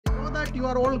that you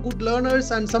are all good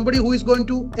learners and somebody who is going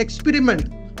to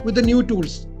experiment with the new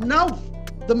tools. Now,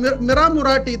 the Mira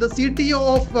Murati, the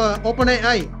CTO of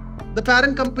OpenAI, the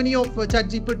parent company of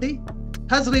ChatGPT,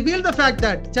 has revealed the fact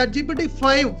that ChatGPT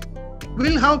 5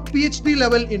 will have PhD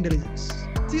level intelligence.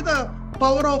 See the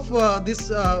power of this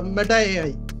Meta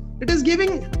AI. It is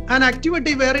giving an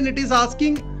activity wherein it is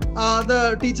asking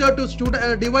the teacher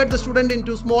to divide the student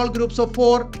into small groups of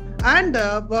 4. And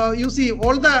you see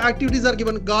all the activities are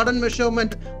given: garden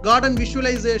measurement, garden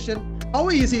visualization. How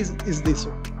easy is this?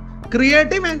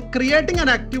 Creating an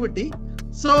activity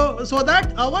so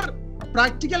that our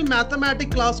practical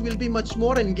mathematics class will be much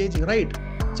more engaging, right?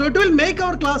 So it will make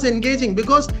our class engaging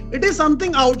because it is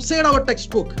something outside our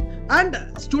textbook, and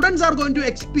students are going to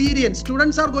experience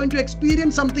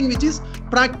something which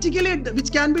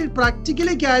can be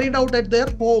practically carried out at their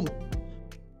home.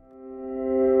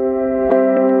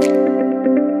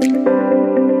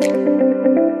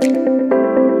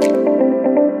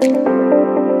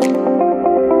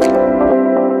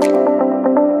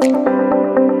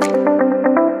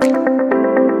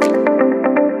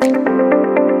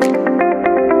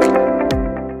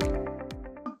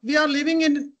 We are living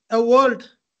in a world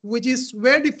which is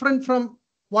very different from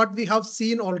what we have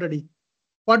seen already,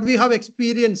 what we have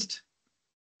experienced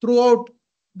throughout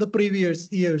the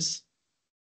previous years.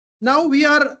 Now we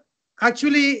are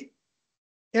actually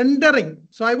entering,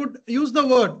 so I would use the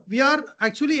word, we are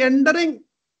actually entering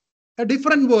a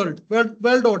different world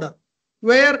order,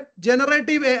 where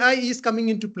generative AI is coming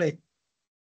into play.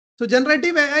 So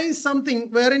generative AI is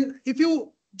something wherein if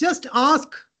you just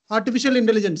ask artificial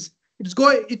intelligence, it's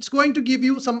going to give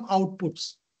you some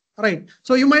outputs, right?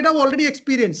 So you might have already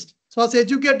experienced. So as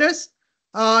educators,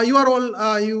 you are all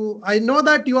I know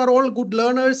that you are all good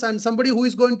learners and somebody who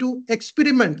is going to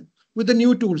experiment with the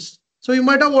new tools. So you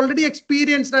might have already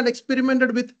experienced and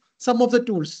experimented with some of the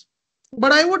tools.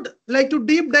 But I would like to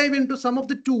deep dive into some of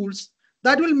the tools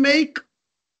that will make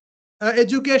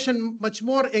education much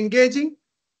more engaging,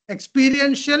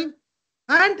 experiential,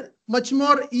 and much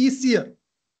more easier.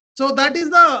 So that is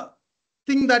the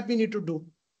thing that we need to do.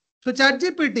 So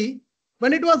ChatGPT,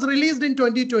 when it was released in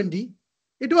 2020,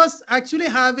 it was actually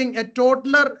having a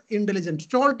toddler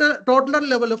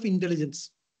level of intelligence.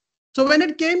 So when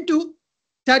it came to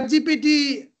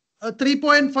ChatGPT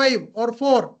 3.5 or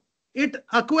 4, it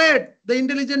acquired the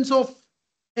intelligence of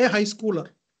a high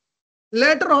schooler.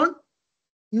 Later on,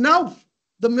 now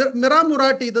the Mira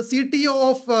Murati, the CTO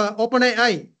of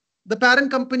OpenAI, the parent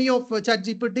company of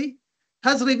ChatGPT,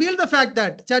 has revealed the fact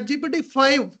that ChatGPT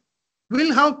 5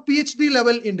 will have PhD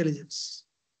level intelligence.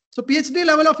 So PhD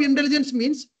level of intelligence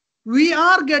means we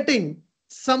are getting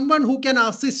someone who can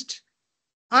assist,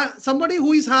 somebody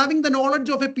who is having the knowledge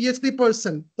of a PhD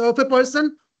person, of a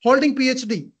person holding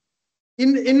PhD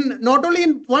in not only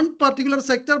in one particular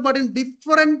sector, but in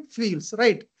different fields,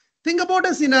 right? Think about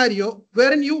a scenario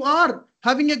wherein you are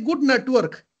having a good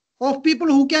network of people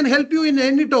who can help you in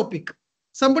any topic.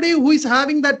 Somebody who is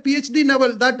having that PhD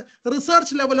level, that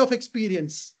research level of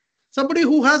experience. Somebody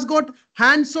who has got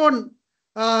hands-on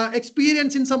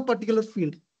experience in some particular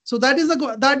field. So that is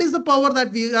the power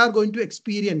that we are going to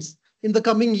experience in the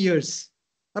coming years.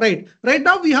 Right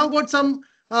now we have got some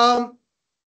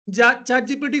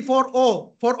ChatGPT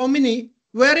 4o for Omni,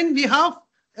 wherein we have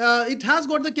it has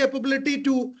got the capability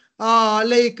to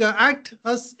act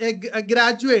as a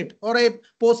graduate or a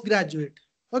postgraduate.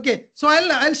 Okay, so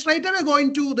I'll straight away go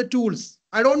into the tools.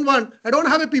 I don't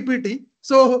have a PPT.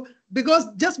 So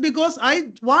because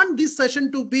I want this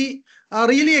session to be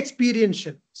really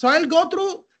experiential. So I'll go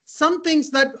through some things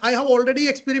that I have already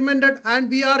experimented, and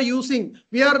we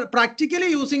are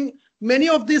practically using many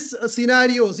of these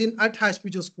scenarios at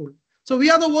Future School. So we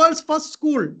are the world's first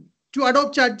school to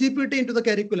adopt ChatGPT into the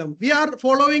curriculum. We are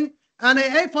following an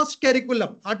AI first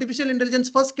curriculum, artificial intelligence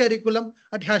first curriculum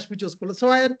at Future School. So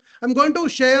I'm going to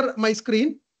share my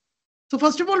screen. So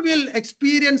first of all, we'll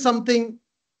experience something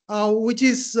which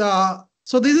is,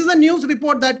 so this is a news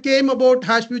report that came about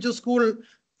Future School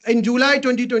in July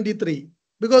 2023,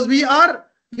 because we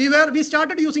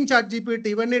started using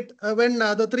ChatGPT when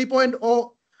the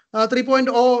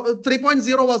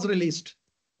 3.0 was released.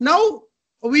 Now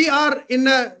we are in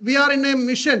a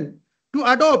mission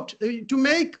to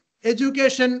make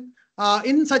education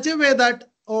in such a way that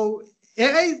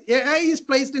AI is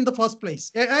placed in the first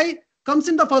place. AI comes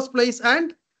in the first place,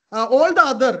 and all the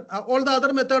other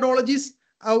methodologies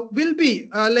will be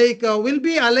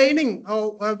aligning,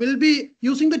 will be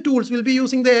using the tools, will be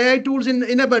using the AI tools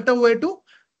in a better way to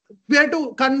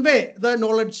convey the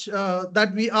knowledge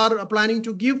that we are planning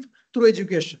to give through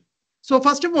education. So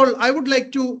first of all, I would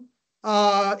like to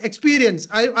experience.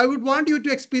 I would want you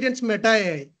to experience Meta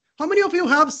AI. How many of you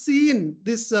have seen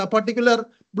this particular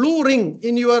blue ring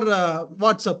in your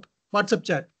WhatsApp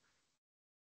chat?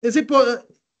 Is it?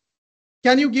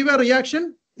 Can you give a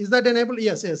reaction? Is that enabled?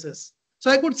 Yes, yes, yes.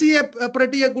 So I could see a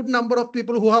good number of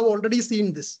people who have already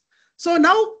seen this. So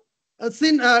now,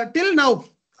 till now,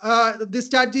 this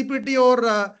ChatGPT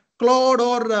or Claude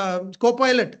or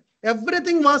Copilot,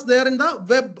 everything was there in the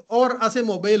web or as a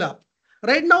mobile app.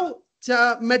 Right now,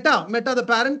 Meta, the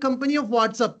parent company of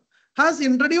WhatsApp, has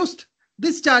introduced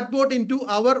this chatbot into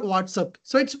our WhatsApp.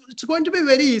 So it's going to be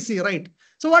very easy, right?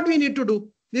 So what we need to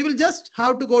do? We will just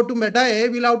have to go to Meta AI.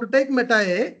 We'll have to take Meta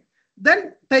AI,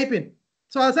 then type in.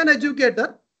 So as an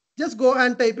educator, just go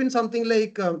and type in something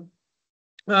like,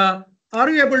 are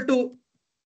you able to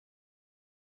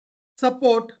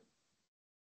support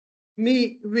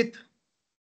me with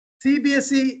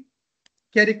CBSE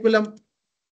curriculum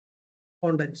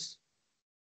contents?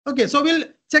 Okay, so we'll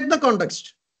check the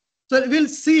context. So we'll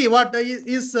see what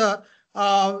is Meta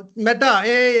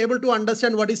AI able to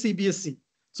understand what is CBSE.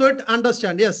 So it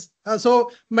understand, yes. So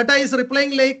Meta is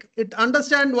replying like it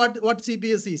understand what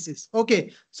CBSE is.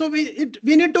 Okay. So we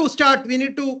need to start. We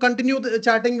need to continue the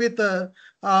chatting with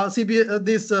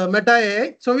this Meta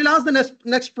AI. So we'll ask the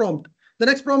next prompt. The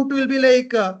next prompt will be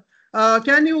like,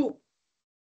 can you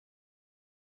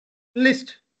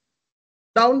list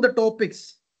down the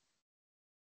topics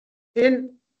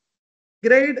in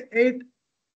grade 8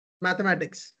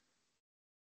 mathematics?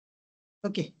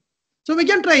 Okay. So we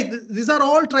can try. These are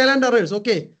all trial and errors.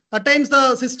 Okay. At times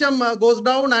the system goes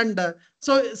down and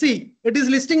so see, it is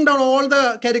listing down all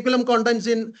the curriculum contents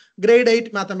in grade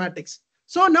 8 mathematics.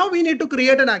 So now we need to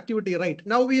create an activity, right?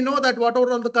 Now we know that what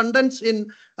are all the contents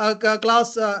in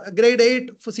class grade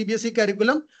 8 for CBSE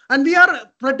curriculum. And we are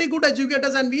pretty good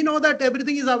educators and we know that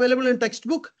everything is available in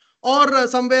textbook or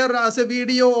somewhere as a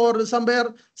video or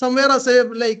somewhere as a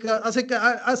like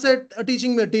as a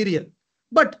teaching material.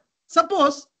 But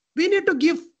suppose we need to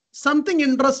give something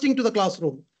interesting to the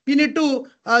classroom. We need to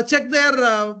check their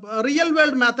real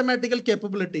world mathematical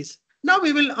capabilities. Now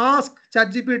we will ask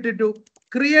ChatGPT to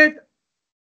create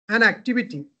an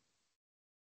activity.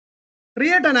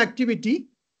 Create an activity,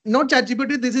 not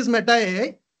ChatGPT, this is Meta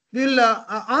AI. We will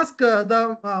ask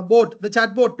the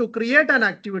chatbot to create an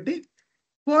activity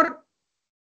for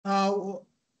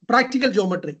practical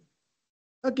geometry.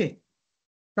 Okay,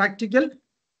 practical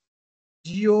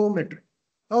geometry.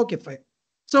 Okay, fine.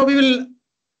 So we will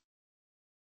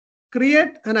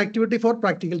create an activity for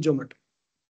practical geometry.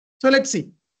 So let's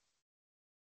see.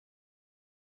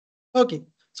 Okay,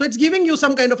 so it's giving you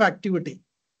some kind of activity.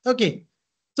 Okay,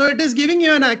 so it is giving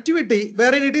you an activity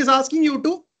wherein it is asking you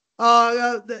to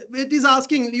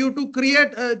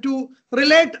create to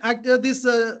relate this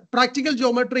practical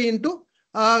geometry into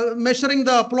measuring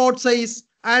the plot size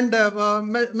and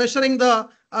measuring the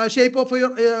shape of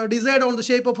your decide on the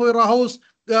shape of your house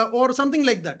or something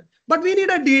like that. But we need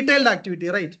a detailed activity,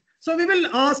 right? So we will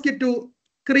ask it to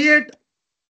create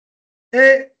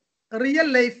a real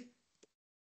life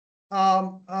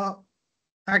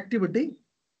activity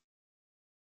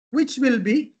which will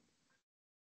be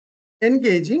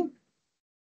engaging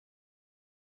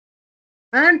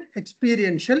and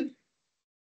experiential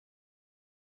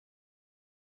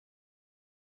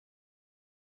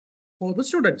for the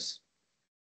students.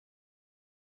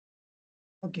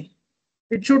 Okay,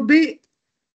 it should be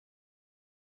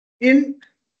in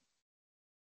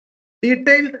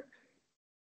detailed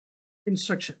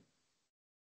instruction.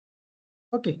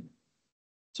 Okay,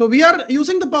 so we are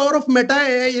using the power of Meta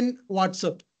AI in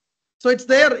WhatsApp. So it's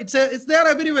there. It's there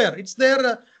everywhere. It's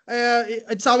there.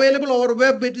 It's available over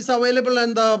web. It is available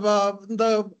in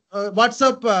the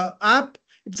WhatsApp app.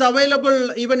 It's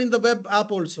available even in the web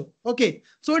app also. Okay,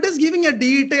 so it is giving a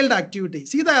detailed activity.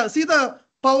 See the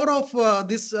power of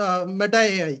this Meta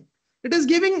AI. It is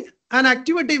giving an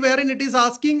activity wherein it is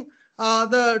asking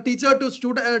the teacher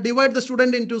to divide the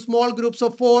student into small groups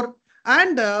of 4.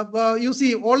 And you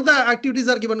see all the activities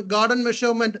are given: garden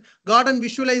measurement, garden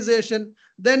visualization,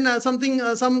 then some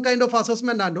kind of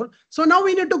assessment and all. So now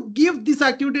we need to give this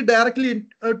activity directly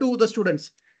to the students.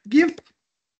 Give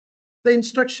the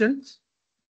instructions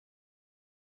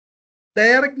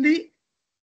directly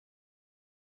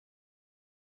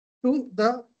to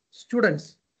the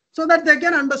students so that they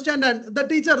can understand, and the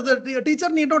teacher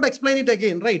need not explain it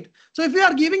again, right? So if we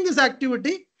are giving this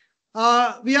activity,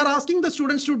 we are asking the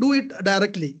students to do it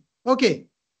directly. Okay,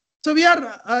 so we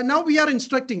are now we are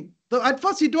instructing. So at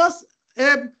first it was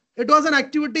an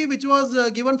activity which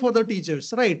was given for the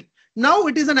teachers, right? Now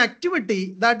it is an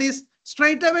activity that is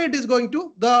straight away it is going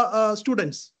to the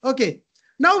students. Okay,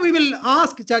 Now we will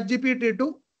ask ChatGPT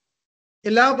to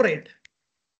elaborate,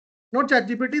 not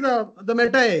ChatGPT, the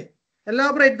Meta AI,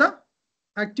 elaborate the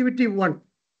activity 1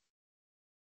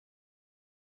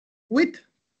 with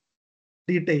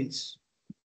details.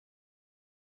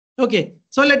 Okay,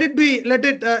 so let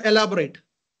it elaborate.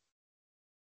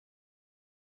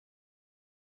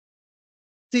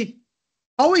 See,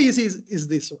 how easy is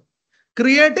this one?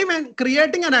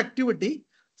 Creating an activity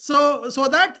so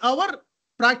that our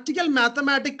practical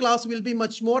mathematics class will be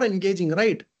much more engaging,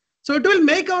 right? So it will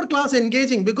make our class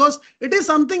engaging because it is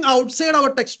something outside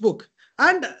our textbook,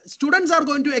 and students are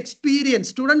going to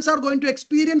experience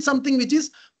something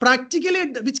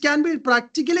which can be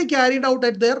practically carried out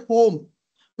at their home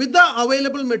with the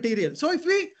available material. So if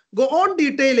we go on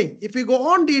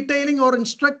detailing or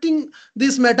instructing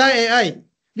this Meta AI,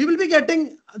 we will be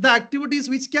getting the activities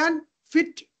which can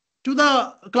fit to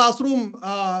the classroom,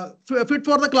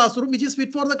 which is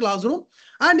fit for the classroom,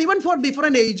 and even for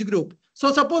different age group.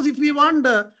 So suppose if we want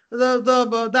the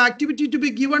activity to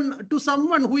be given to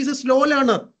someone who is a slow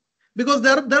learner, because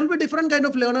there will be different kind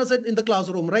of learners in the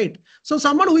classroom, right? So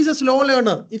someone who is a slow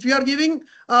learner, if you are giving,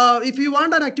 if you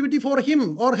want an activity for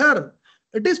him or her,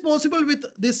 it is possible with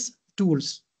these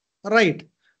tools, right?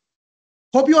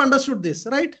 Hope you understood this,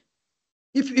 right?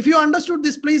 If you understood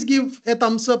this, please give a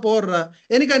thumbs up or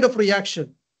any kind of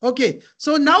reaction. Okay,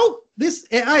 so now this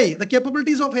AI, the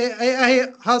capabilities of AI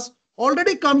has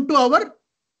already come to our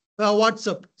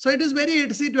WhatsApp. So it is very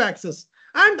easy to access.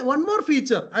 And one more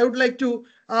feature, I would like to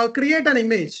create an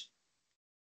image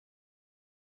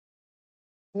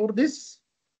for this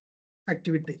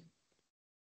activity.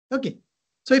 Okay,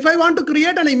 so if I want to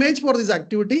create an image for this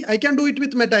activity, I can do it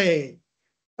with Meta AI,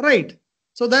 right?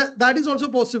 So that is also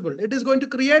possible. It is going to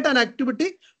create an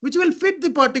activity which will fit the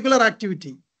particular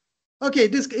activity. Okay,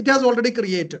 it has already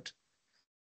created,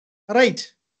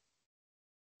 right?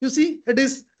 You see, it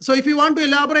is. So if you want to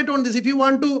elaborate on this, if you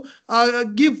want to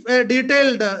give a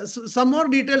detailed, some more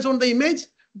details on the image,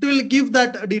 it will give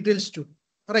that details too,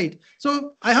 right?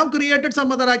 So I have created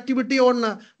some other activity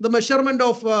on the measurement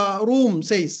of room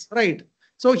size, right?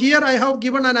 So here I have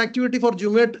given an activity for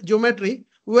geometry,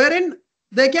 wherein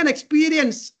they can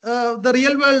experience the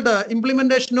real world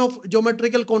implementation of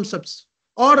geometrical concepts,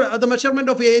 or the measurement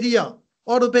of area,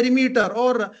 or the perimeter,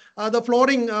 or the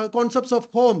flooring concepts of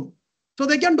home. So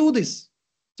they can do this.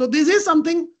 So this is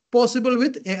something possible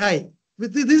with AI.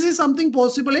 This is something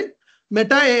possible in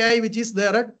Meta AI, which is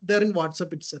there in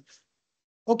WhatsApp itself.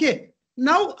 Okay.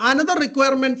 Now another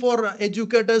requirement for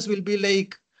educators will be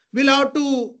like,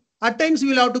 at times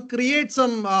we'll have to create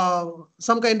some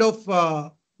kind of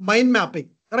mind mapping,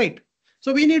 right?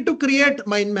 So we need to create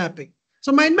mind mapping.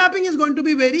 So mind mapping is going to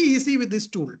be very easy with this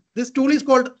tool. This tool is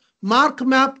called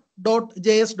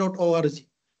markmap.js.org.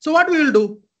 So what we will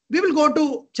do? We will go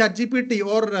to ChatGPT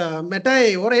or Meta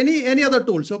AI or any other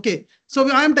tools. Okay. So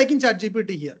I am taking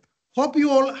ChatGPT here. Hope you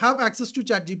all have access to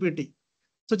ChatGPT.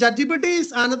 So ChatGPT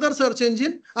is another search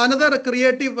engine, another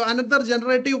generative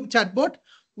chatbot,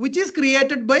 which is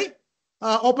created by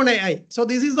OpenAI. So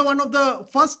this is the one of the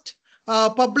first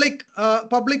public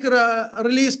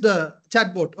released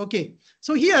chatbot. Okay.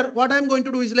 So here, what I'm going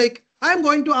to do is like, I'm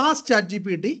going to ask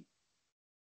ChatGPT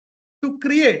to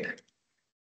create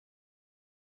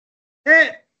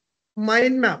a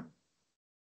mind map.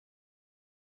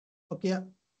 Okay.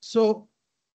 So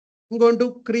I'm going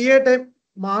to create a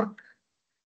markdown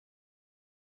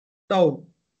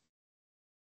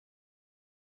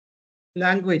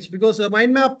language, because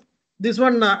mind map, this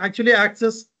one actually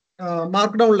access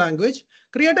markdown language.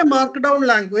 Create a markdown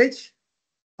language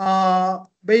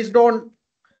based on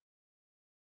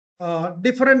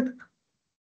different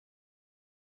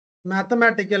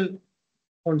mathematical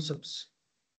concepts.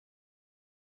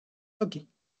 Okay.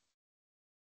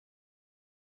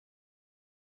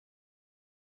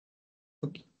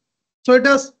 Okay. So it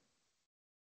does.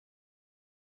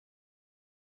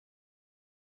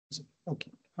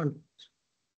 Okay.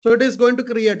 So it is going to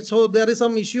create. So there is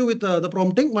some issue with the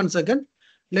prompting. 1 second.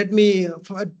 Let me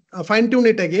fine tune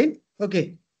it again.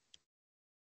 Okay.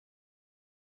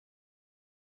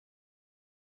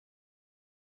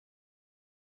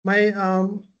 My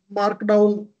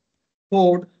markdown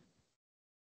code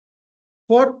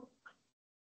for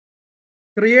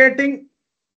creating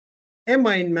a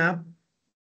mind map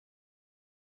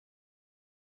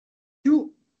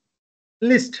to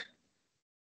list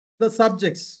the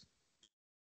subjects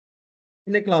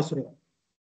in a classroom.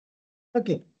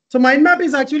 Okay. So mind map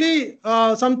is actually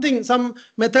some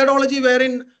methodology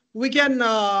wherein we can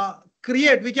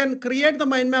create the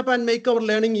mind map and make our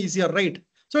learning easier, right?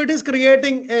 So it is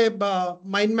creating a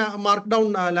mind map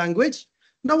markdown language.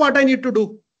 Now what I need to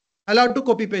do? I'll have to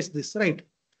copy paste this, right?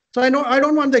 So I know I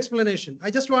don't want the explanation.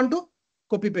 I just want to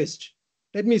copy paste.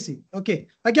 Let me see. Okay,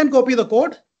 I can copy the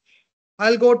code.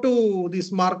 I'll go to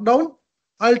this markdown.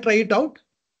 I'll try it out.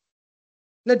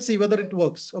 Let's see whether it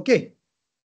works. Okay.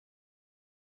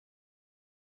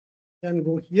 Can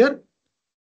go here.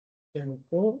 Can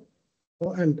go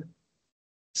and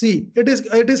see. It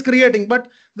is creating, but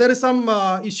there is some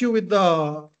issue with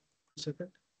the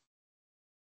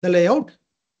layout.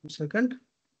 1 second.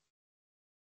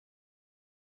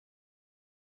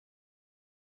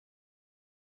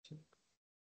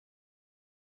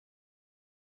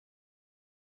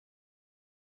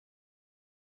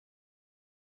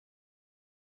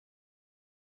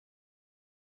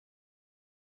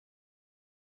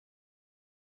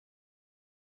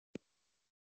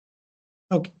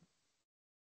 Okay.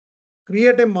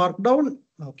 Create a markdown.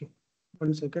 Okay.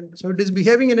 1 second. So it is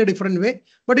behaving in a different way,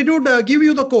 but it would give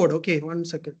you the code. Okay. 1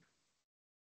 second.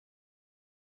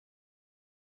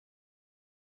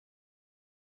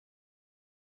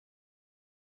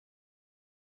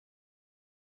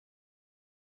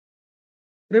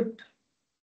 Script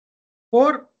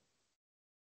for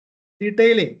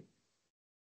detailing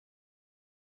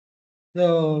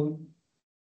the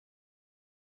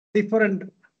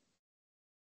different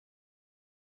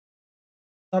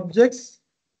subjects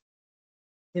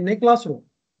in a classroom.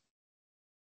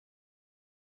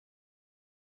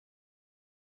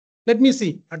 Let me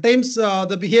see. At times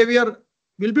the behavior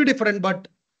will be different, but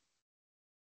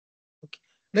okay.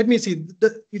 Let me see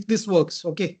if this works.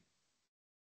 Okay.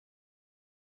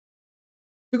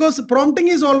 Because prompting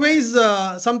is always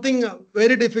something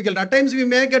very difficult. At times we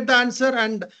may get the answer,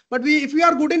 but if we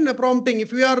are good in prompting,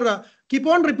 if we are keep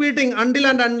on repeating until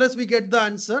and unless we get the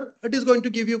answer, it is going to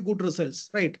give you good results,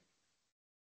 right?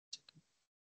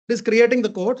 It is creating the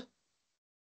code.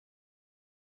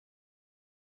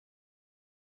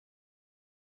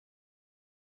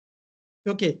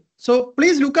 Okay, so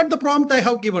please look at the prompt I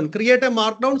have given. Create a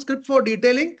markdown script for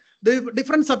detailing the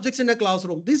different subjects in a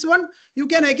classroom. This one you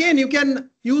can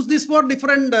use this for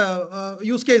different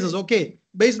use cases. Okay,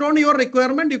 based on your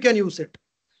requirement, you can use it.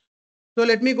 So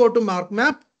let me go to mark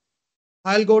map.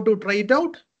 I'll go to try it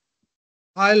out.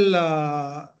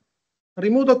 I'll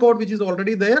remove the code which is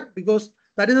already there because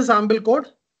that is a sample code.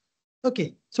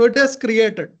 Okay, so it has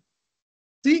created.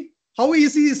 See how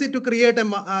easy is it to create a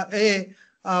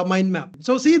mind map.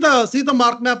 So see the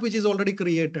mark map which is already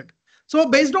created. So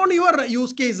based on your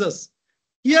use cases,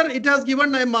 here it has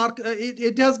given a mark.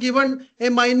 It has given a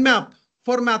mind map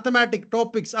for mathematics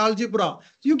topics, algebra.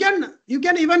 You can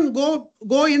even go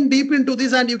in deep into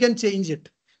this and you can change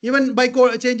it even by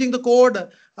changing the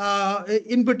code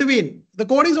in between. The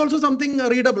code is also something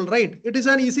readable, right? It is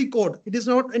an easy code. It is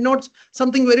not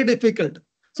something very difficult.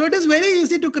 So it is very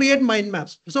easy to create mind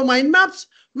maps. So mind maps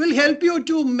will help you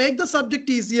to make the subject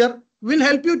easier, will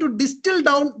help you to distill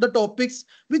down the topics,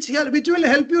 which will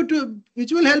help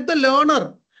the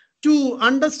learner to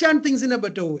understand things in a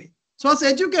better way. So as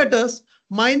educators,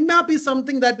 mind map is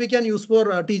something that we can use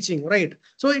for teaching, right?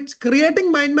 So it's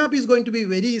creating mind map is going to be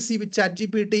very easy with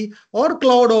ChatGPT or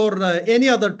Cloud or any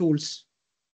other tools.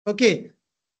 Okay.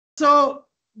 So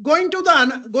going to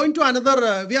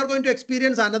another, we are going to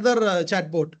experience another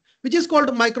chatbot, which is called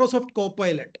Microsoft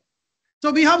Copilot.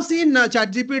 So we have seen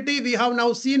ChatGPT, we have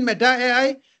now seen Meta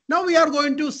AI. Now we are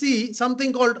going to see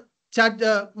something called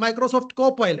Microsoft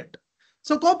Copilot.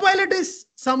 So Copilot is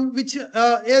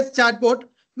is chatbot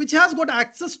which has got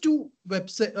access to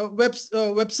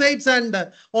websites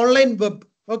and online web.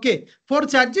 Okay, for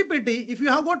ChatGPT, if you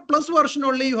have got plus version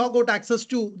only, you have got access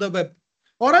to the web,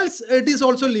 or else it is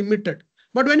also limited.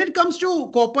 But when it comes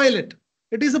to Copilot,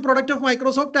 it is a product of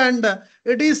Microsoft and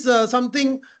it is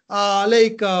something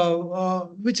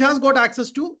which has got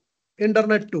access to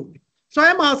internet too. So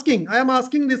I am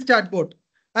asking this chatbot.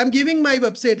 I'm giving my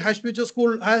website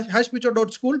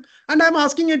hashfuture.school and I'm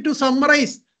asking it to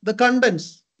summarize the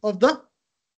contents of the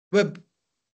web.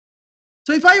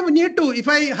 So if I need to, if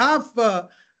I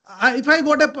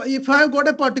got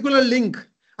a particular link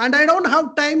and I don't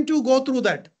have time to go through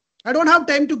that,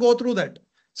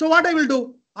 So what I will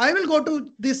do, I will go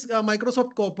to this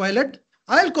Microsoft Copilot.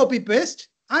 I'll copy paste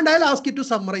and I'll ask it to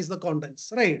summarize the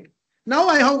contents. Right now,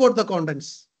 I have got the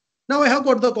contents. Now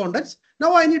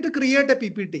I need to create a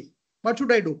PPT. What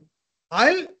should I do?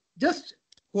 I'll just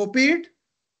copy it.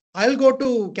 I'll go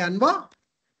to Canva.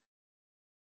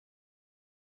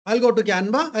 I'll go to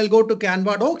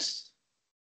Canva Docs.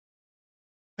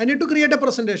 I need to create a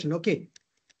presentation. Okay.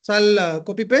 So I'll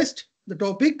copy paste the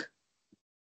topic.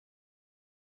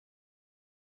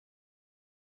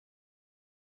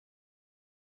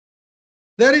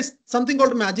 there is something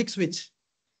called magic switch.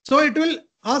 So it will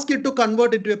ask it to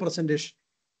convert it to a presentation.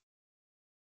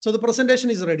 So the presentation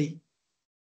is ready.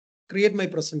 Create my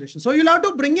presentation. So you'll have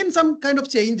to bring in some kind of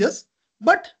changes,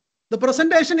 but the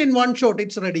presentation in one shot,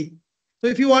 it's ready. So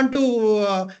if you want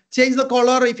to change the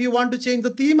color, if you want to change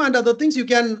the theme and other things, you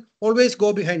can always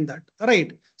go behind that,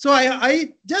 right? So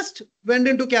I just went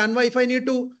into Canva. If I need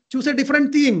to choose a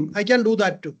different theme, I can do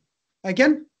that too. I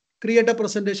can create a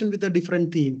presentation with a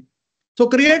different theme. So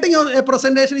creating a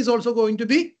presentation is also going to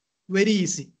be very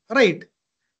easy, right?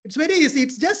 It's very easy.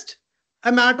 It's just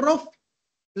a matter of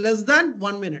less than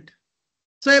 1 minute.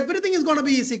 So everything is going to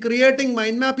be easy. Creating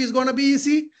mind map is going to be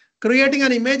easy. Creating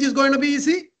an image is going to be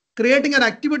easy. Creating an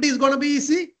activity is going to be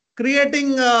easy.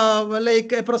 Creating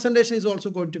like a presentation is also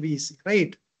going to be easy,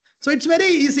 right? So it's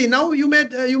very easy. Now you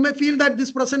may feel that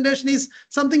this presentation is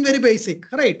something very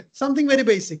basic, right? Something very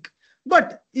basic.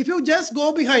 But if you just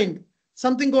go behind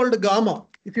something called Gamma,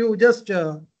 if you just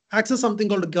access something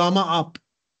called Gamma app,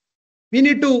 we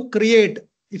need to create,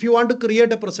 if you want to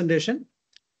create a presentation,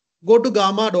 go to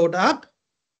gamma.app,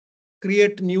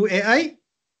 create new AI.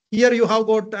 Here you have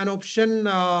got an option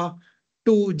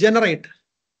to generate.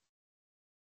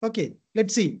 Okay,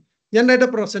 let's see. Generate a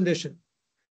presentation.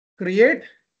 Create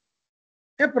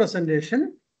a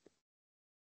presentation.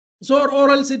 So or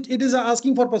else it is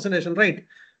asking for presentation, right?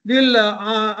 We'll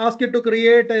ask it to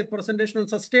create a presentation on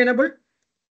sustainable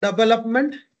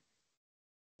development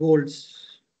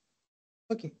goals.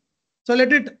 Okay, so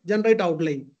let it generate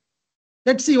outline.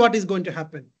 Let's see what is going to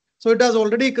happen. So it has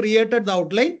already created the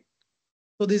outline.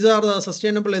 So these are the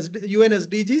sustainable UN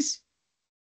SDGs.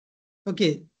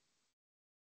 Okay.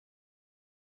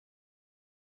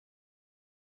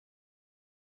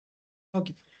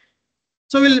 Okay.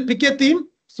 So we'll pick a theme.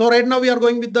 So right now we are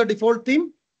going with the default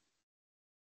theme.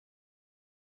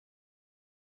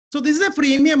 So this is a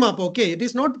freemium app. Okay. It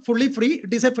is not fully free.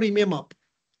 It is a freemium app.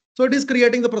 So it is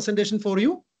creating the presentation for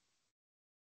you.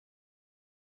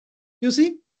 You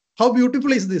see how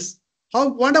beautiful is this?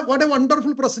 What a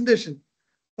wonderful presentation.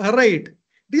 All right.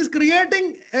 It is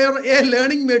creating a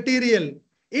learning material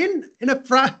in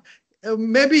a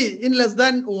maybe in less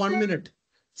than 1 minute.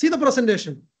 See the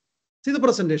presentation. See the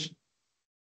presentation.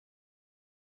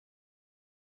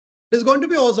 It is going to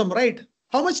be awesome, right?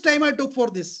 How much time I took for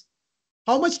this?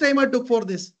 How much time I took for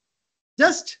this?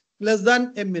 Just less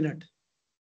than a minute.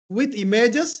 With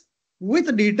images,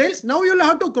 with details. Now you'll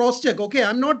have to cross check. Okay,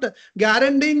 I'm not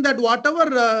guaranteeing that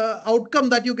whatever outcome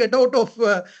that you get out of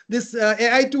this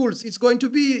AI tools, it's going to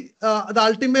be the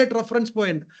ultimate reference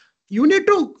point. You need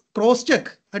to cross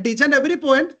check at each and every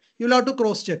point. You'll have to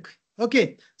cross check.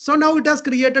 Okay, so now it has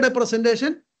created a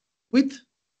presentation with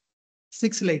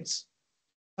 6 slides.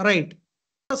 Right.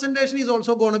 Presentation is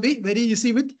also going to be very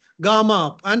easy with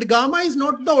Gamma app. And Gamma is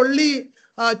not the only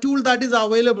tool that is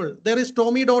available. There is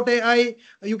Tommy.ai.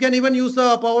 You can even use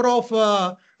the power of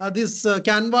this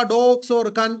Canva docs or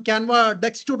Canva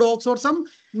text to docs or some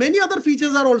many other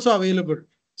features are also available.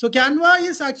 So Canva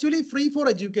is actually free for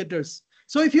educators.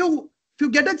 So if you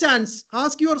get a chance,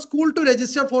 ask your school to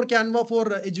register for Canva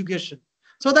for education,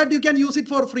 so that you can use it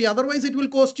for free. Otherwise, it will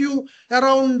cost you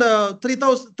around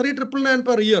 3,999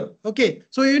 per year. Okay,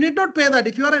 so you need not pay that.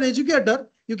 If you are an educator,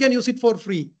 you can use it for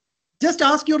free. Just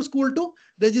ask your school to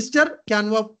register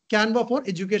Canva for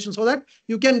education so that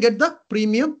you can get the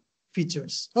premium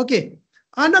features. Okay,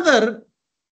 another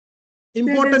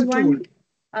important tool.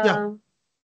 Yeah.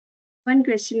 One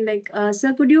question, like,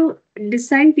 sir, could you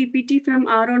design PPT from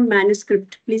our own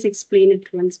manuscript? Please explain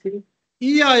it once, please.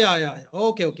 Yeah.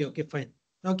 Okay, fine.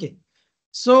 Okay.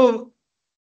 So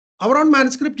our own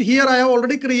manuscript here, I have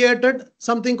already created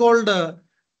something called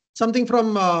something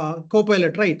from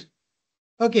Copilot, right?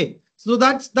 Okay. So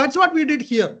that's what we did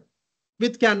here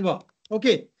with Canva.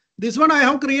 Okay. This one I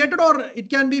have created, or it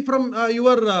can be from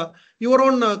your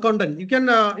own content. You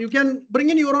can bring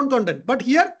in your own content. But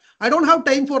here I don't have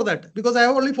time for that because I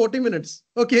have only 40 minutes.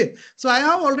 Okay. So I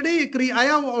have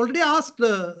already asked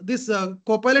this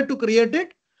Copilot to create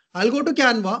it. I'll go to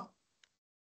Canva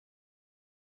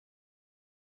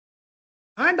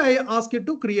and I ask it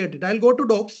to create it. I'll go to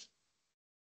Docs,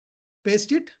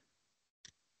 paste it.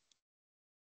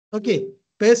 Okay,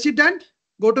 paste it and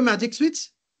go to Magic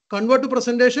Switch, convert to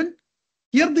presentation.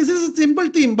 Here, this is a simple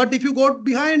theme, but if you go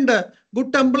behind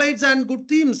good templates and good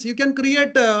themes, you can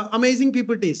create amazing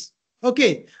PPTs.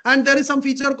 Okay, and there is some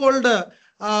feature called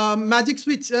Magic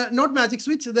Switch, not Magic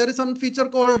Switch. There is some feature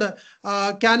called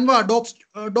Canva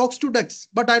Docs to Text,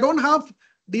 but I don't have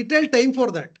detailed time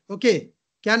for that. Okay,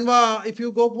 Canva. If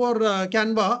you go for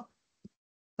Canva,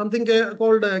 something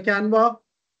called Canva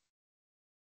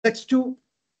Text to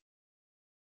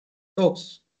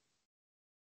docs.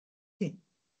 Okay.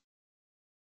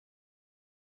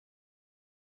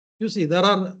 You see, there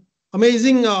are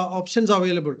amazing options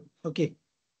available. Okay.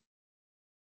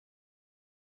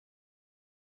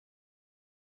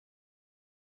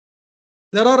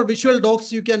 There are visual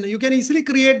docs. You can easily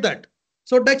create that.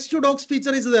 So text to docs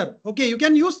feature is there. Okay, you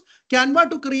can use Canva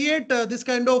to create this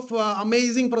kind of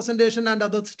amazing presentation and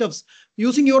other stuffs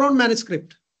using your own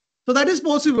manuscript. So that is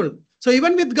possible. So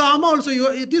even with Gamma also,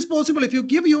 it is possible. If you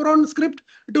give your own script,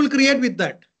 it will create with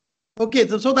that. Okay,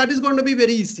 so that is going to be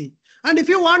very easy. And if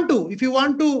you want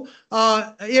to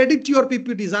edit your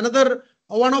PPTs, another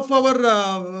one of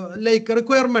our like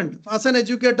requirement as an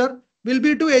educator will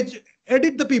be to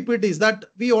edit the PPTs that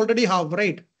we already have,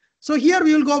 right? So here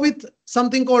we will go with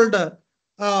something called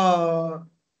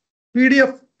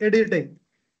PDF editing,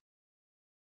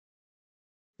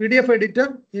 PDF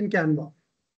editor in Canva.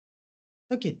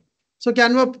 Okay, so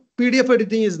Canva PDF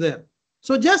editing is there.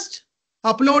 So just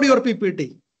upload your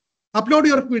PPT, upload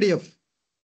your PDF.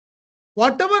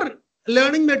 Whatever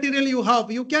learning material you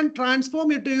have, you can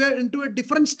transform it into a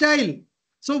different style.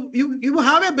 So you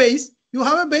have a base,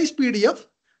 PDF,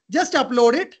 just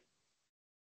upload it.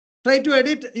 Try to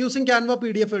edit using Canva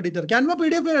PDF editor. Canva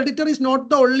PDF editor is not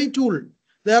the only tool.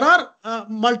 There are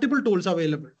multiple tools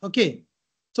available. Okay.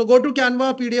 So go to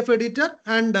Canva PDF editor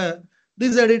and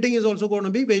this editing is also going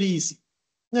to be very easy.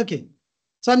 Okay.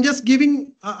 So I'm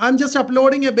just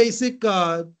uploading a basic,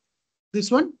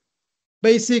 this one,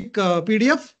 basic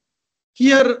PDF.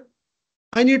 Here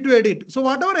I need to edit. So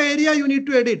whatever area you need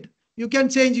to edit, you can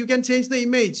change the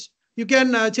image, you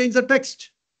can change the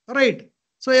text, right?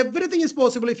 So everything is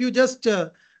possible. If you just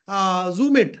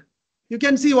zoom it, you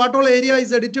can see what all area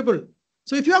is editable.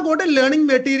 So if you have got a learning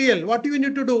material, what you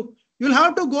need to do? You'll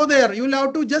have to go there. You'll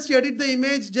have to just edit the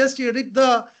image, just edit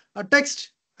the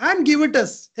text and give it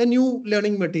as a new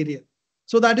learning material.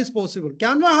 So that is possible.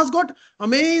 Canva has got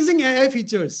amazing AI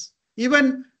features.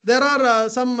 Even there are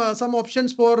some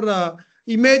options for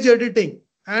image editing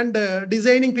and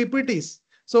designing PPTs.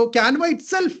 So Canva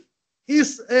itself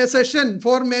is a session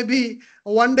for maybe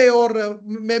one day or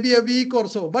maybe a week or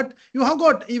so. But you have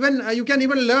got even you can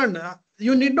even learn.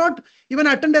 You need not even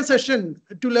attend a session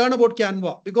to learn about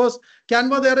Canva, because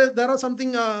Canva there are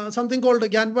something called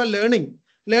Canva learning.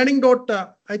 Learning dot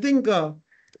I think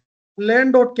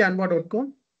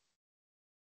learn.canva.com.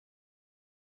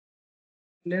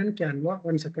 Learn Canva.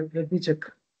 1 second. Let me check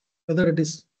whether it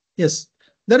is. Yes.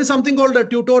 There is something called a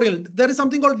tutorial. There is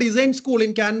something called design school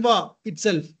in Canva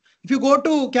itself. If you go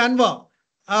to Canva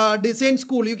design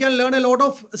school, you can learn a lot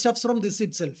of stuff from this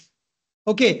itself.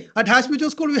 Okay, at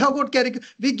Hashmicho School we have got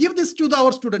we give this to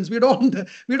our students. We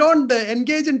don't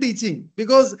engage in teaching,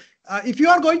 because if you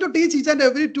are going to teach each and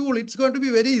every tool, it's going to be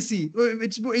very easy.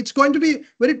 It's going to be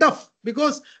very tough,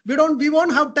 because we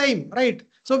won't have time, right?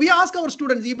 So we ask our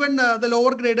students, even the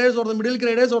lower graders or the middle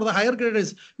graders or the higher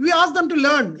graders, we ask them to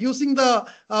learn using the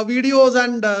videos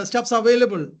and stuffs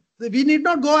available. We need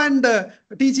not go and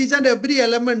teach each and every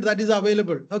element that is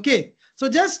available. Okay. So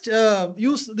just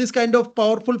use this kind of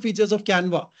powerful features of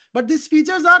Canva. But these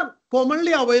features are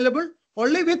commonly available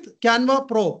only with Canva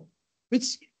Pro,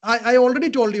 which I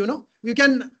already told you, no? You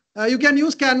can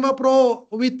use Canva Pro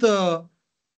with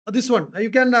this one. You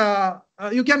can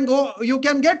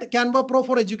get Canva Pro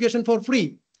for education for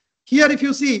free. Here, if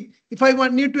you see, if I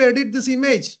need to edit this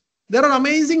image, there are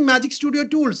amazing Magic Studio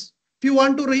tools. If you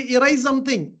want to erase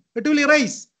something, it will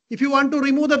erase. If you want to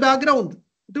remove the background,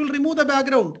 it will remove the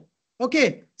background.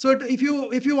 Okay, so if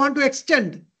you want to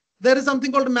extend, there is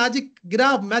something called Magic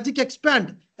Grab, Magic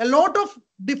Expand. A lot of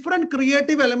different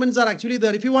creative elements are actually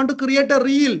there. If you want to create a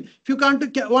reel, if you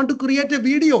want to create a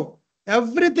video,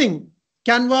 everything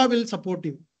Canva will support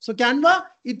you. So Canva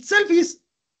itself is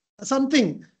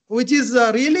something which is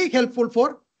really helpful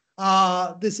for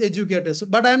this educators.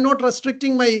 But I am not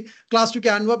restricting my class to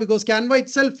Canva, because Canva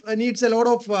itself needs a lot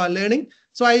of learning.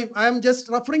 So I am just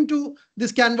referring to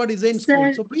this Canva design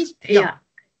school. So please, yeah.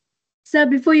 Sir,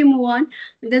 before you move on,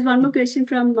 there's one more question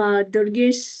from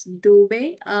Durgesh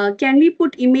Dubey. Can we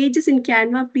put images in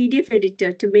Canva PDF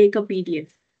editor to make a PDF?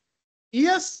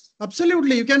 Yes,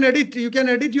 absolutely. You can edit your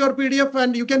PDF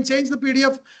and you can change the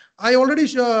PDF. I already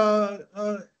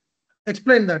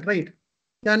explained that, right?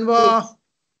 Canva. Yes.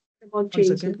 About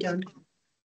changing.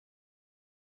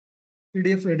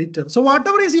 PDF editor. So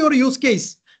whatever is your use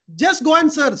case, just go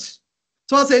and search.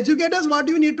 So as educators, what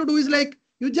you need to do is like,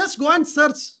 you just go and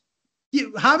search.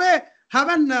 You have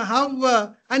an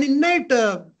innate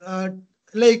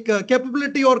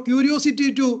capability or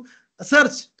curiosity to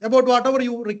search about whatever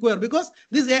you require, because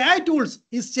this AI tools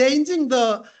is changing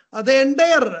the the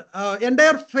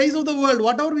entire phase of the world,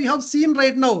 whatever we have seen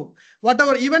right now,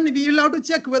 whatever, even we will have to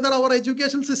check whether our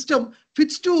education system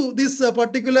fits to this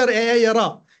particular AI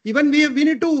era. Even we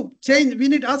need to change. We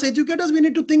need, as educators, we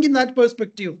need to think in that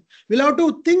perspective. We'll have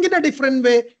to think in a different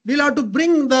way. We'll have to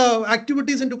bring the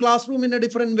activities into classroom in a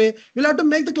different way. We'll have to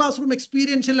make the classroom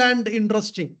experiential and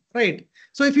interesting, right?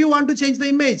 So if you want to change the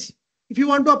image, if you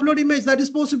want to upload image, that is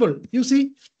possible. You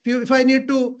see, if I need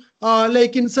to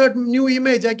like insert new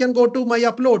image, I can go to my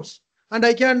uploads and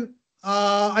I can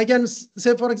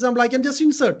say, for example, I can just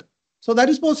insert. So that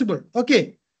is possible.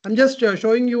 Okay, I'm just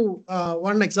showing you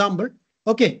one example.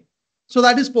 Okay, so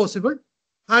that is possible.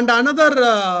 And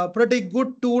another pretty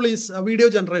good tool is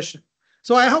video generation.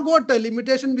 So I have got a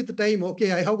limitation with time.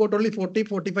 Okay, I have got only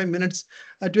 45 minutes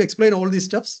to explain all these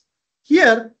stuffs.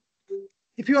 Here,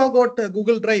 if you have got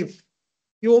Google Drive,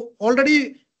 you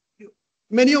already,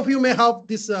 many of you may have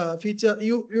this feature.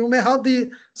 You may have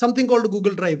something called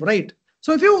Google Drive, right?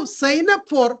 So if you sign up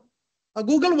for a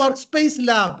Google Workspace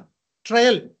Lab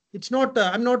trial, it's not.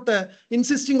 I'm not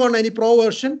insisting on any pro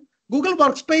version. Google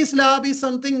Workspace Lab is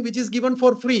something which is given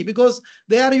for free because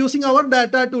they are using our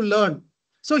data to learn.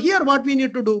 So here, what we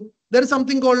need to do, there is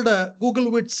something called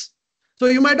Google Wits. So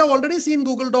you might have already seen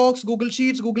Google Docs, Google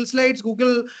Sheets, Google Slides,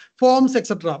 Google Forms,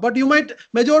 etc. But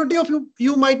majority of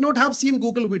you might not have seen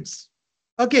Google Wits.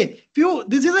 Okay,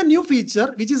 this is a new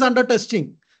feature which is under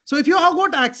testing. So if you have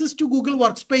got access to Google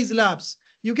Workspace Labs,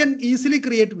 you can easily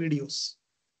create videos.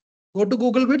 Go to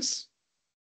Google Wits,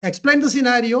 explain the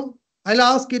scenario. I'll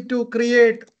ask it to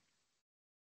create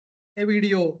a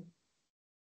video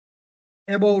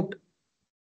about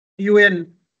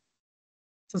UN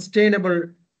Sustainable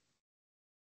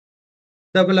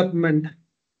Development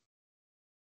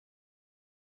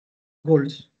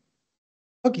Goals.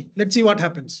 Okay, let's see what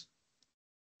happens.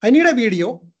 I need a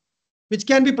video which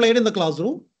can be played in the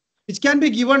classroom, which can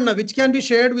be given, which can be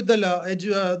shared with the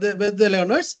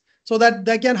learners so that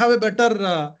they can have a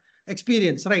better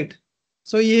experience, right?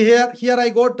 So here I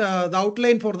got the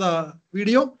outline for the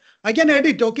video. I can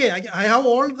edit. Okay, I have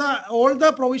all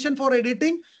the provision for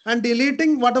editing and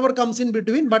deleting whatever comes in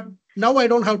between, but now I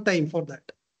don't have time for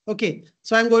that. Okay,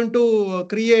 so I'm going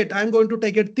to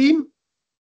take a theme.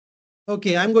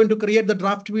 Okay, I'm going to create the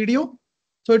draft video.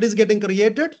 So it is getting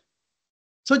created.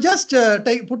 So just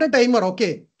put a timer.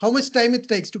 Okay, how much time it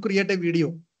takes to create a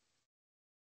video?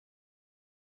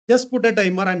 Just put a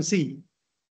timer and see.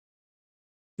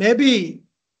 Maybe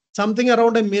something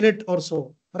around a minute or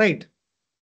so, right?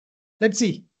 Let's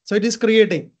see. So it is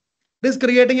creating. It is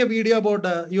creating a video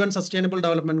about UN Sustainable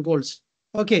Development Goals.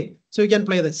 Okay, so you can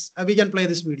play this. We can play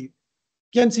this video.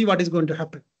 You can see what is going to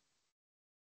happen.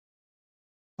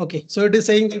 Okay, so it is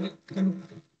saying.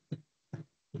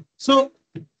 So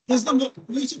is the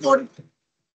music on?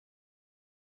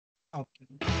 Okay.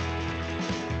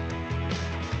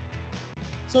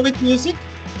 So with music,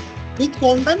 with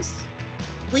contents,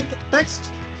 with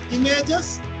text,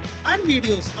 images, and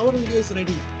videos, our video is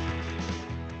ready.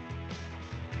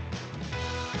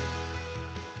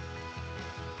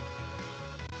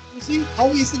 You see how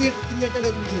easily it created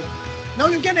a video. Now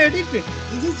you can edit it.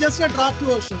 This is just a draft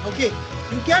version. Okay,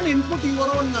 you can input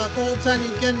your own thoughts and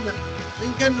you can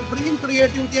bring in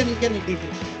creativity and you can edit it.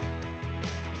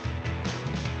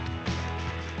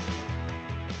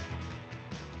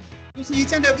 You see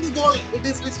each and every goal. It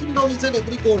is listing down each and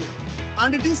every goal,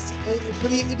 and it is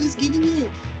giving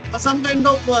you some kind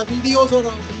of videos or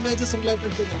images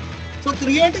related to that. So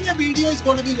creating a video is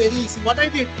going to be very easy. What I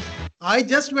did, I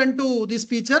just went to this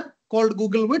feature called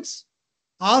Google Wits,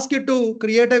 ask it to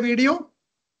create a video.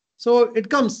 So it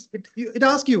comes, it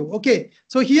asks you, okay.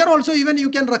 So here also even you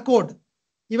can record.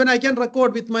 Even I can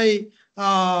record with my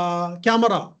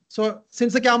camera. So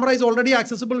since the camera is already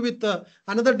accessible with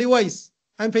another device,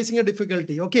 I'm facing a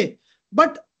difficulty. Okay,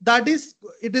 but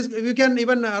you can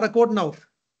even record now.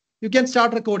 You can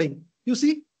start recording. You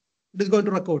see, it is going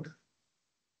to record.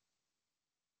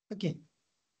 Okay.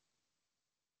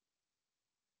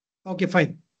 Okay,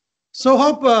 fine. So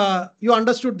hope you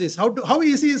understood this. How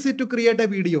easy is it to create a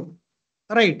video?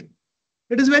 Right.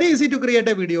 It is very easy to create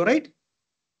a video, right?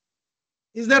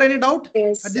 Is there any doubt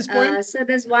at this point? So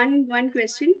there's one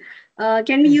question.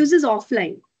 Can we use this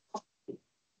offline?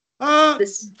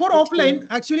 For offline,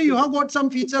 actually, you have got some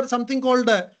feature, something called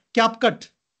CapCut.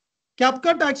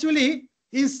 CapCut actually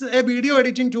is a video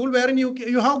editing tool wherein you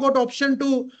have got option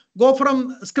to go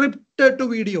from script to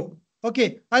video.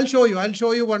 Okay, I'll show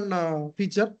you one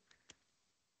feature.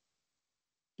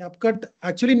 CapCut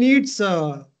actually needs this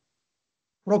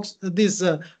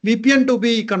VPN to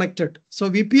be connected. So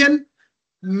VPN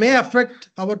may affect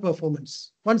our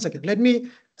performance. One second, let me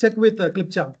check with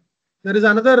Clipchamp. There is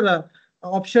another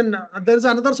option. There is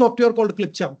another software called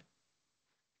ClipChamp.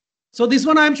 So this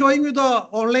one I am showing you the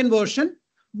online version,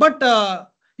 but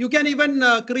you can even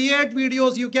create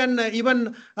videos. You can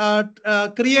even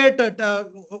create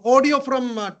audio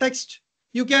from text.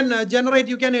 You can generate,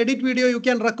 you can edit video, you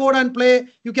can record and play,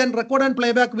 you can record and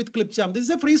playback with ClipChamp. This is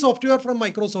a free software from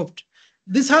Microsoft.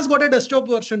 This has got a desktop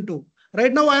version too.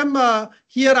 Right now I am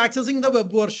here accessing the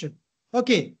web version.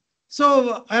 Okay.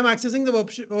 So I am accessing the web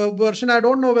version. I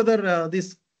don't know whether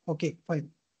this, okay, fine.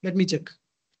 Let me check.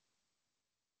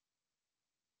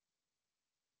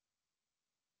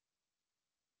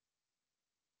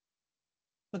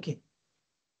 Okay.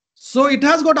 So it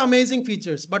has got amazing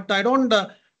features, but I don't,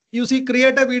 you see,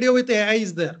 create a video with AI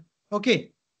is there.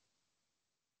 Okay.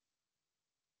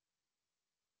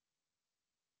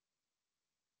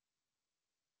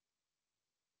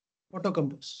 Auto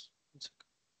compose.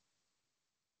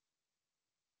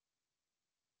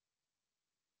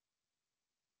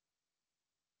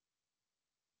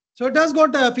 So it has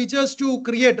got features to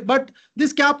create, but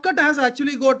this CapCut has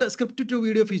actually got a script to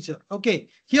video feature. Okay.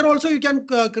 Here also you can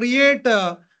create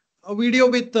a video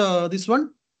with this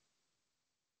one.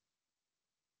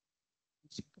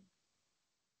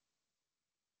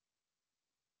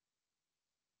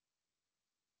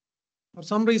 For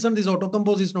some reason, this auto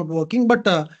compose is not working, but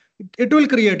it will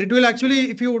create. It will actually,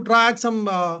 if you drag some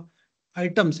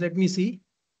items, let me see.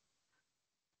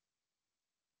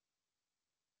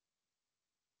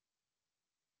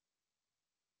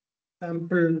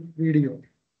 Sample video.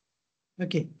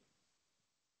 Okay.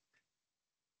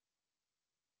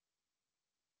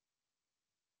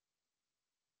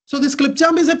 So this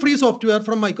ClipChamp is a free software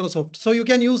from Microsoft. So you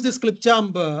can use this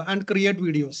ClipChamp and create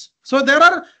videos. So there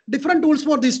are different tools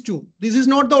for this too. This is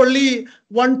not the only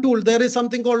one tool. There is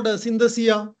something called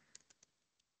Synthesia.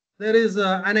 There is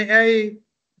an AI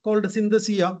called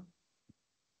Synthesia.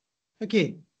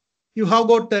 Okay. You have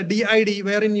got DID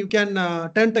wherein you can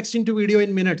turn text into video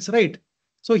in minutes, right?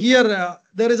 So here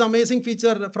there is amazing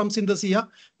feature from Synthesia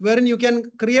wherein you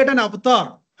can create an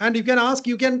avatar and you can ask,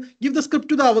 you can give the script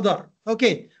to the avatar.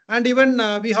 Okay. And even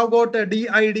we have got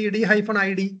DID,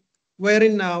 D-ID,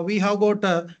 wherein we have got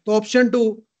the option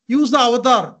to use the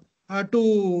avatar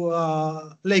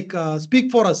to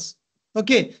speak for us.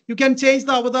 Okay. You can change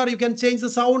the avatar, you can change the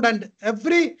sound, and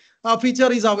every feature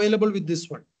is available with this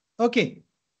one. Okay.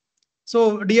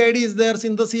 So DID is there,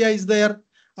 Synthesia is there.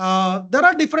 There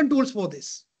are different tools for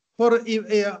this, for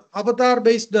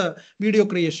avatar-based video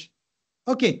creation.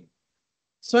 Okay.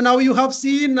 So now you have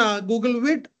seen Google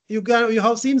Vid, you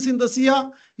have seen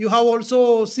Synthesia, you have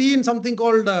also seen something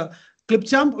called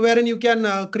ClipChamp, wherein you can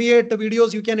create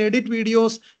videos, you can edit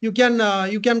videos, you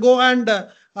can go and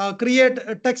create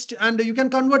text, and you can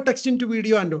convert text into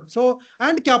video and all. So,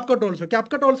 and CapCut also.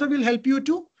 CapCut also will help you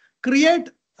to create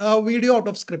a video out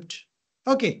of script.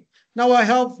 Okay. Now I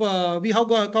have we have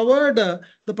covered the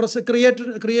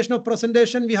creation of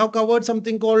presentation. We have covered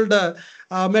something called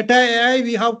Meta AI.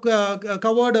 We have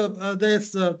covered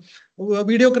this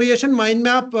video creation, mind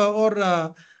map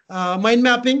or mind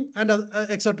mapping, and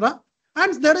etc.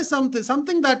 And there is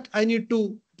something that I need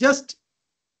to just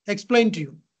explain to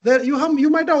you. There you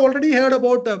might have already heard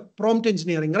about prompt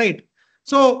engineering, right?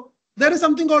 So there is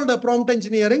something called prompt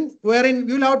engineering, wherein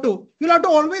you'll have to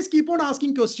always keep on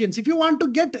asking questions. If you want to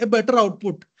get a better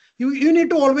output, you need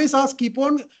to always ask,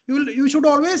 you should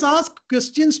always ask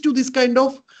questions to this kind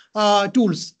of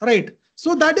tools, right?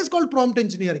 So that is called prompt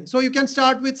engineering. So you can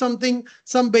start with some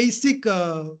basic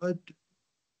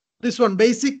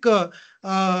basic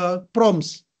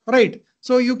prompts, right?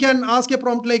 So you can ask a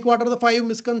prompt like, what are the 5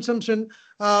 misconceptions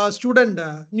student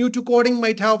new to coding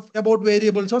might have about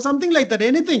variables, or something like that.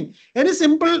 Any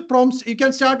simple prompts. You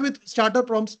can start with starter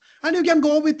prompts, and you can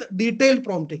go with detailed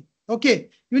prompting.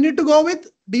 Okay, you need to go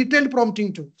with detailed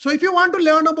prompting too. So if you want to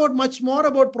learn about much more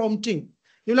about prompting,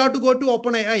 you'll have to go to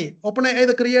OpenAI. OpenAI,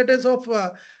 the creators of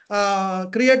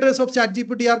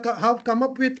ChatGPT have come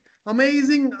up with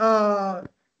amazing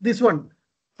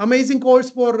amazing course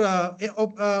for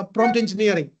prompt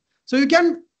engineering. So you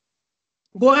can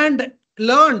go and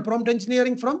learn prompt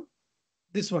engineering from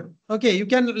this one. Okay, you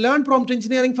can learn prompt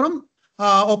engineering from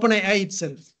OpenAI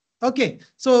itself. Okay,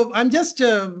 so I'm just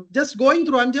going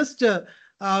through. I'm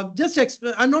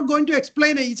not going to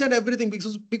explain each and everything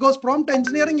because prompt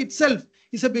engineering itself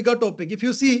is a bigger topic. If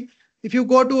you see, if you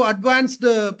go to advanced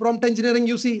prompt engineering,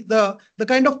 you see the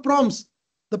kind of prompts.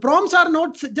 The prompts are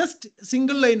not just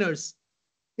single liners.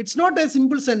 It's not a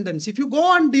simple sentence. If you go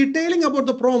on detailing about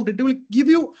the prompt, it will give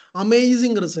you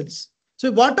amazing results. So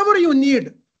whatever you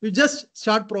need, you just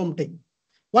start prompting.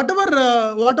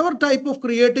 Whatever type of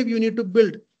creative you need to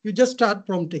build, You just start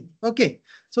prompting. Okay.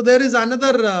 So there is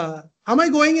another. Am I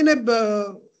going in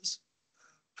a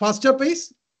faster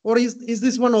pace, or is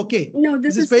this one okay? No, Is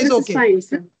this this is pace this is okay? fine,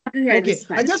 sir. Yeah, Okay. this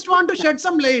is I fine. just want to shed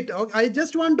some light. I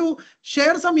just want to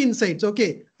share some insights.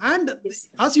 Okay. And Yes.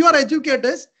 as you are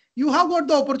educators, you have got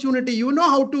the opportunity. You know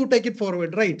how to take it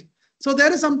forward, right? So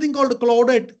there is something called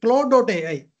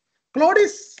Cloud.ai. Cloud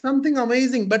is something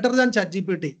amazing, better than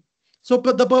ChatGPT. So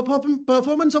the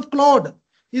performance of Cloud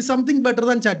is something better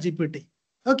than ChatGPT.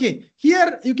 Okay,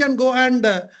 here you can go and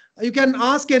you can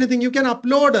ask anything. You can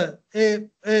upload a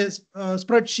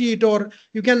spreadsheet, or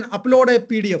you can upload a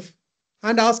PDF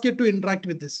and ask it to interact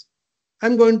with this.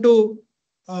 I'm going to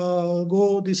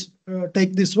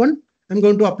take this one. I'm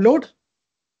going to upload.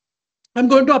 I'm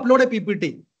going to upload a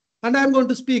PPT and I'm going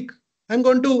to speak. I'm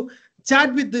going to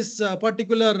chat with this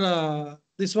particular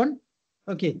this one.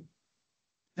 Okay.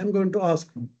 I'm going to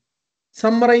ask,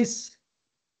 summarize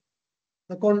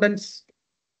the contents.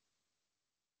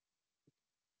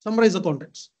 Summarize the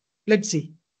contents. Let's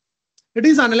see. It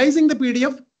is analyzing the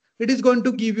PDF. It is going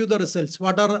to give you the results.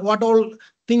 What all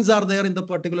things are there in the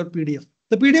particular PDF.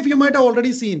 The PDF you might have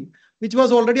already seen, which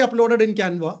was already uploaded in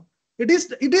Canva. It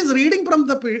is reading from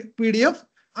the PDF,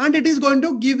 and it is going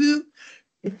to give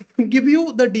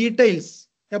you the details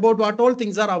about what all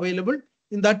things are available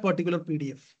in that particular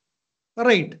PDF. All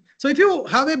right. So if you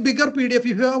have a bigger PDF, if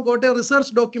you have got a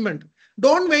research document,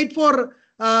 don't wait for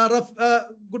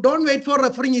don't wait for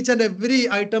referring each and every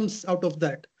items out of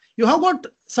that. You have got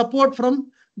support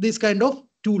from these kind of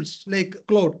tools like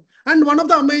Cloud. And one of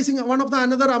the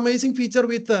another amazing feature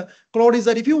with Cloud is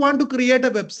that if you want to create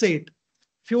a website,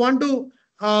 if you want to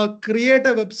create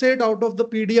a website out of the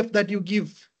PDF that you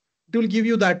give, it will give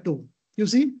you that too. You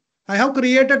see, I have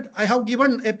given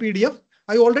a PDF.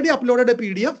 I already uploaded a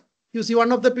PDF. You see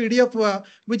one of the PDF,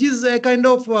 which is a kind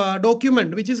of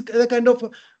document, which is a kind of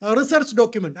research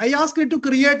document. I asked it to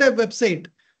create a website.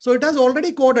 So it has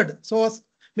already coded. So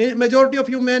majority of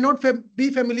you may not be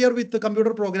familiar with the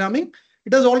computer programming.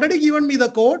 It has already given me the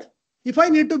code. If I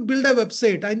need to build a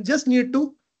website, I just need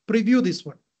to preview this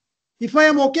one. If I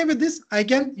am okay with this, I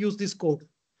can use this code.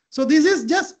 So this is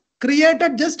just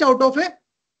created just out of a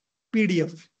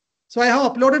PDF. So I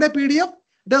have uploaded a PDF.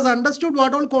 It has understood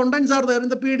what all contents are there in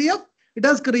the PDF. It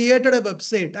has created a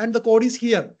website and the code is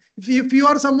here. If you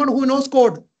are someone who knows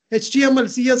code, HTML,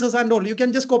 CSS and all, you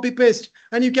can just copy paste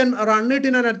and you can run it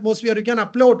in an atmosphere. You can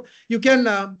upload, you can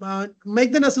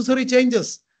make the necessary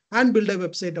changes and build a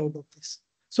website out of this.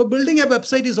 So building a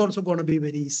website is also going to be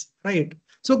very easy, right?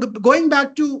 So going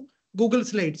back to Google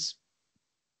Slides.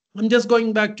 I'm just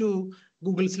going back to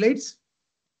Google Slides.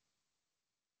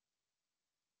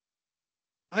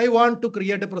 I want to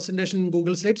create a presentation in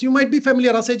Google Slides. You might be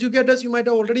familiar as educators. You might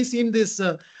have already seen this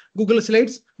Google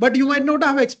Slides, but you might not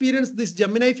have experienced this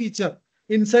Gemini feature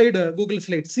inside Google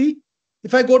Slides. See,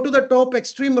 if I go to the top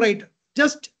extreme right,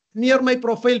 just near my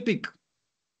profile pic,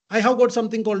 I have got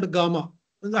something called Gamma.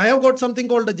 I have got something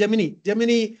called a Gemini.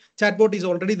 Gemini chatbot is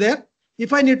already there.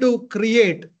 If I need to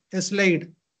create a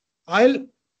slide, I'll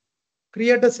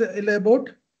create a slide about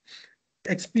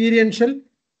experiential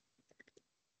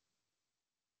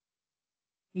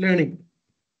learning.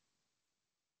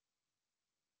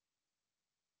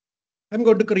 I'm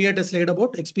going to create a slide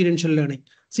about experiential learning.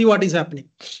 See what is happening.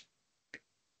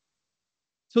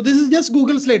 So this is just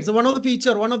Google Slides. One of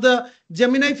the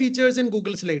Gemini features in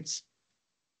Google Slides.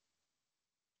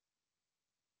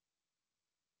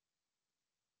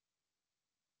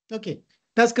 Okay,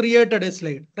 it has created a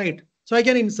slide, right? So I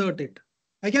can insert it.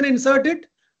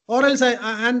 Or else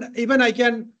and even I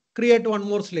can create one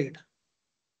more slide.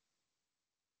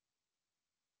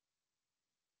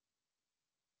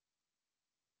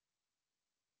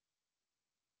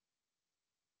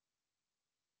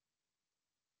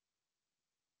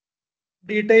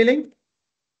 Detailing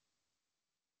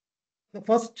the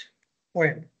first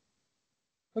point.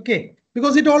 Okay,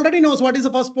 because it already knows what is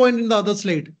the first point in the other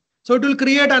slide. So it will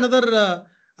create another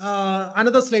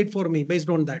slide for me based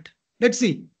on that. Let's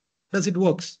see, does it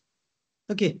works?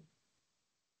 Okay.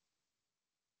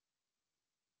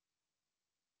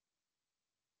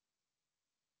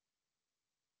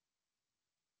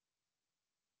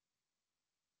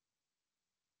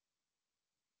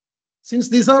 Since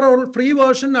these are all free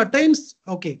version at times,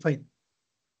 okay, fine.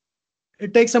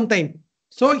 It takes some time.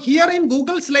 So here in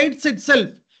Google Slides itself,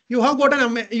 you have got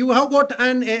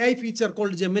an AI feature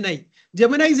called Gemini.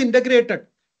 Gemini is integrated.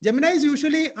 Gemini is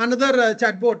usually another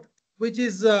chatbot which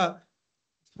is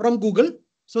from Google.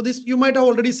 So this you might have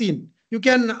already seen. You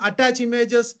can attach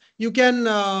images. You can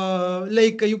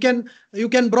you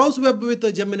can browse web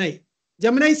with Gemini.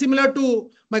 Gemini is similar to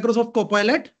Microsoft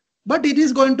Copilot. but it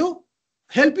is going to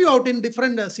help you out in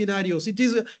different scenarios.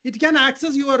 It can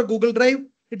access your Google Drive,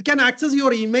 it can access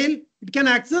your email, it can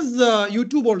access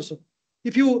YouTube also.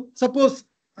 If you suppose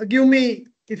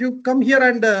if you come here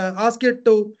and ask it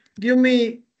to give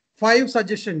me 5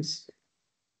 suggestions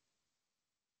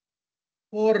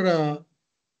for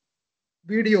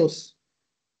videos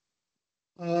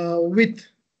with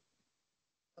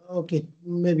okay,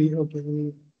 maybe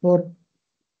okay, for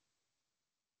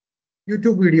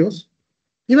YouTube videos.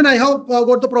 Even I have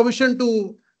got the provision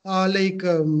to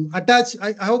attach.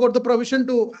 I have got the provision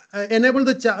to enable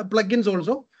the plugins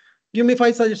also. Give me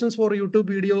 5 suggestions for YouTube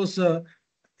videos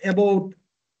about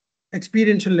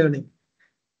experiential learning.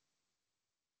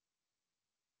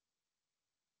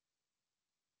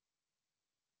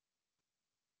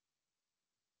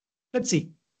 Let's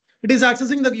see. It is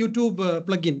accessing the YouTube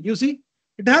plugin. You see,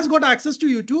 it has got access to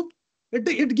YouTube.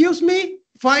 It gives me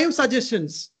 5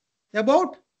 suggestions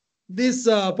about this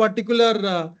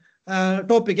particular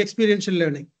topic, experiential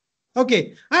learning.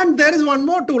 Okay, and there is one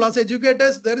more tool. As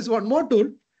educators, there is one more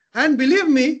tool, and believe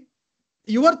me,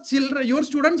 your children, your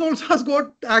students also has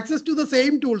got access to the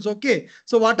same tools. Okay,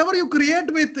 so whatever you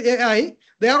create with AI,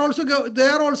 they are also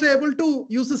able to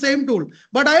use the same tool.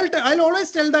 But I'll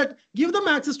always tell that give them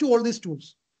access to all these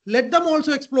tools. Let them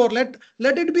also explore. Let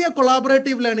it be a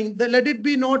collaborative learning. Let it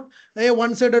be not a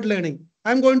one-sided learning.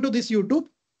 I'm going to this YouTube.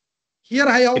 Here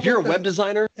I have. If you're a web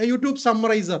designer, a YouTube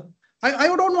summarizer. I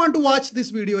don't want to watch this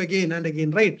video again and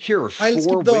again, right? Here are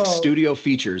 4 Wix Studio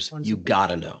features you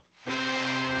gotta know.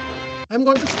 I'm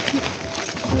going to skip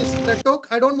this TED Talk.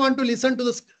 I don't want to listen to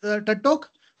this TED Talk.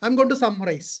 I'm going to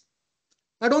summarize.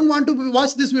 I don't want to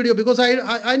watch this video because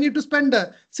I need to spend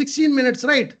 16 minutes,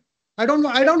 right? I don't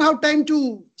have time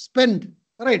to spend,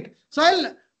 right? So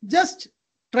I'll just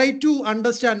try to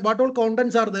understand what all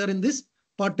contents are there in this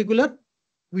particular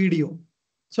video.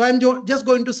 So I'm just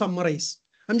going to summarize.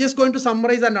 I'm just going to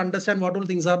summarize and understand what all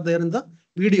things are there in the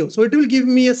video. So it will give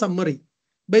me a summary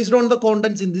based on the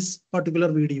contents in this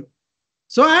particular video.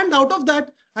 So, and out of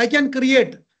that, I can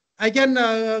create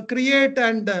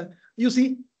and you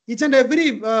see each and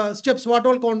every steps, what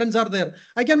all contents are there.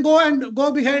 I can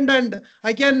go behind and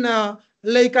I can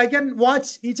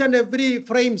watch each and every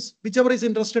frames, whichever is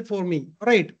interested for me,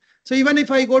 right? So even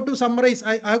if I go to summarize,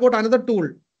 I got another tool,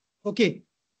 okay,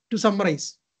 to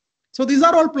summarize. So these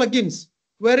are all plugins,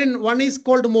 wherein one is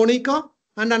called Monica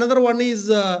and another one is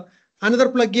another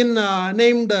plugin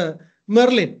named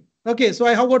Merlin. Okay, so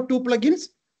I have got 2 plugins,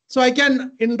 so I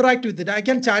can interact with it. I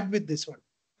can chat with this one,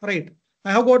 right?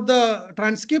 I have got the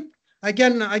transcript. I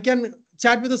can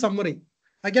chat with the summary.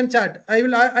 I can chat.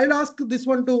 I'll ask this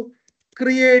one to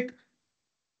create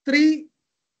 3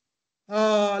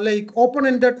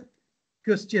 open-ended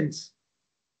questions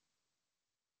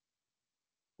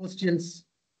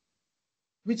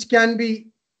which can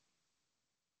be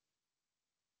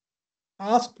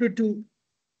asked to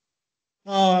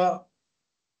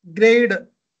grade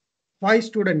 5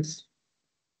 students.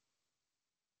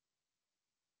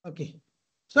 Okay,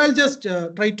 so I'll just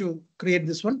try to create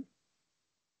this one.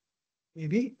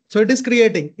 Maybe. So it is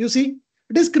creating, you see,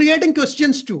 it is creating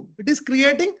questions too. It is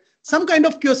creating some kind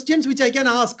of questions which I can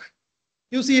ask.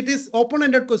 You see, it is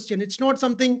open-ended question. It's not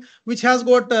something which has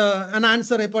got an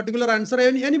answer, a particular answer.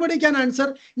 Anybody can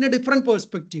answer in a different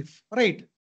perspective, right?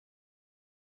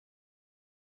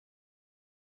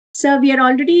 So we are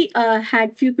already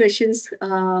had few questions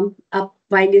up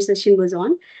while your session was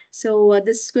on. So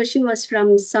this question was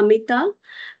from Samita.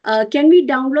 Can we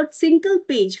download single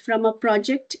page from a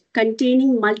project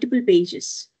containing multiple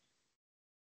pages?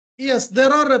 Yes,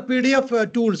 there are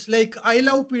PDF tools like I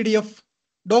Love PDF,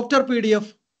 Doctor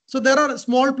PDF. So there are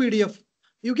small PDF.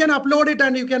 You can upload it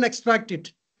and you can extract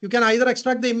it. You can either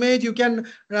extract the image, you can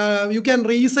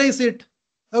resize it.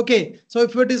 Okay, so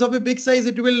if it is of a big size,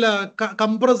 it will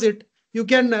compress it. You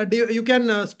can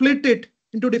split it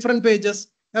into different pages.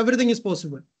 Everything is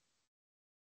possible.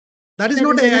 That is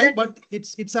not AI, but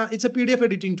it's a PDF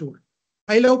editing tool.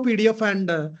 I Love PDF and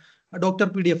Doctor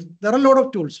PDF. There are a lot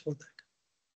of tools for that.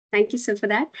 Thank you, sir, for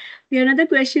that. We have another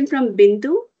question from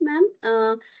Bindu,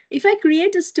 ma'am. If I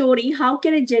create a story, how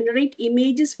can I generate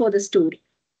images for the story?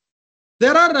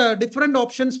 There are different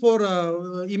options for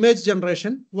image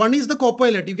generation. One is the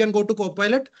Copilot. You can go to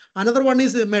Copilot. Another one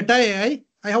is Meta AI.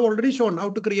 I have already shown how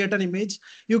to create an image.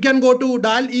 You can go to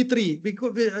DALL-E 3,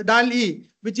 DALL-E,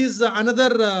 which is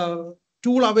another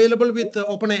tool available with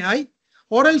OpenAI.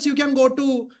 Or else you can go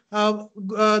to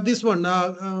this one,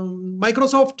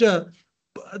 Microsoft.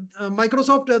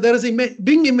 There is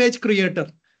Bing Image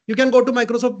Creator. You can go to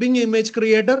Microsoft Bing Image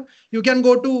Creator. You can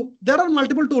go to, there are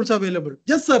multiple tools available.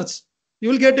 Just search. You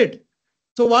will get it.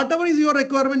 So whatever is your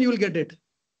requirement, you will get it.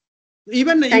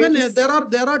 Even Thank you. there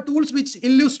are tools which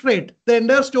illustrate the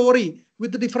entire story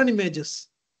with the different images.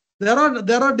 There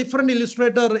are different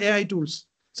illustrator AI tools.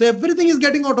 So everything is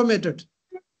getting automated.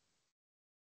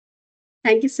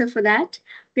 Thank you, sir, for that.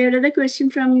 We have another question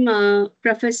from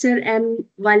Professor M.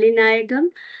 Valinayagam.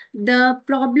 The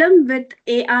problem with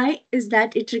AI is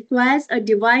that it requires a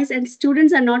device and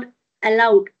students are not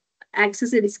allowed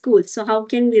access in school. So how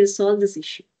can we resolve this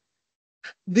issue?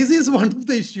 This is one of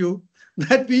the issue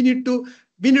that we need to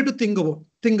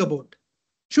think about.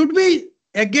 Should we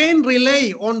again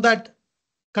rely on that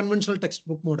conventional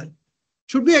textbook model?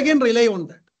 Should we again rely on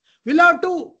that? We'll have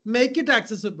to make it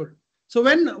accessible. So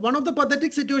when one of the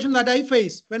pathetic situations that I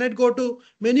face when I go to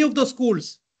many of the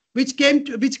schools which claim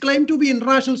to be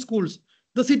international schools,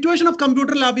 the situation of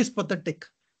computer lab is pathetic.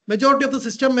 Majority of the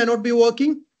system may not be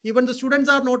working. Even the students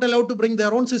are not allowed to bring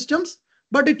their own systems,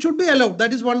 but it should be allowed.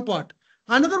 That is one part.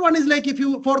 Another one is like if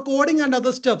you for coding and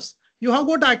other stuffs, you have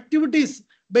got activities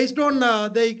based on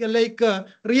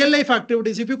real life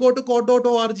activities. If you go to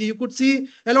code.org, you could see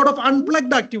a lot of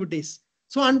unplugged activities.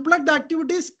 So unplugged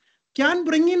activities can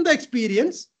bring in the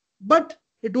experience, but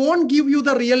it won't give you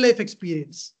the real life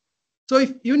experience. So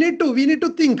if we need to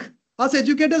think as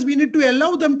educators, we need to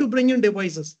allow them to bring in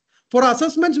devices. For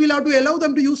assessments, we'll have to allow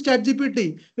them to use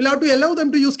ChatGPT. We'll have to allow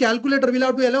them to use calculator. We'll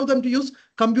have to allow them to use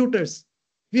computers.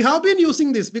 We have been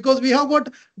using this because we have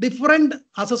got different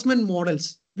assessment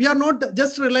models. We are not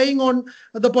just relying on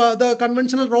the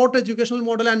conventional rote educational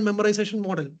model and memorization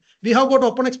model. We have got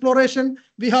open exploration.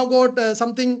 We have got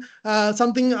something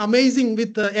amazing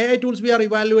with AI tools we are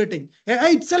evaluating.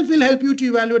 AI itself will help you to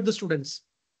evaluate the students.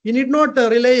 You need not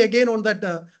rely again on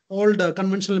that old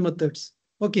conventional methods.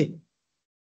 Okay.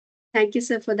 Thank you,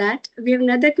 sir, for that. We have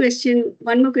another question,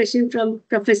 one more question from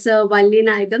Professor Valli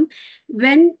Nagam.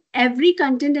 When every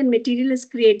content and material is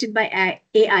created by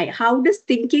AI, how does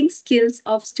thinking skills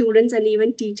of students and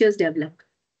even teachers develop?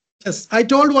 Yes, I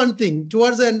told one thing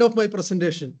towards the end of my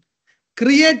presentation.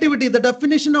 Creativity, the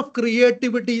definition of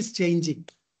creativity is changing.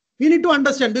 We need to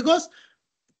understand because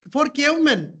for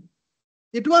cavemen,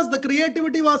 it was the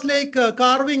creativity was like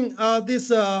carving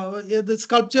the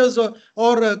sculptures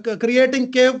or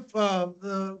creating cave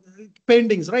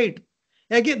paintings, right?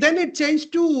 Again, then it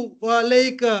changed to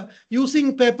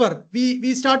using paper.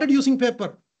 We started using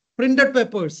paper, printed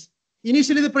papers.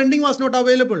 Initially, the printing was not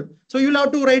available, so you'll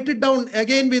have to write it down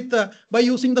again with by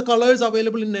using the colors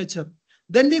available in nature.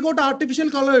 Then we got artificial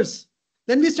colors.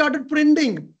 Then we started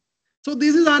printing. So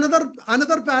this is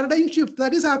another paradigm shift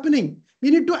that is happening. We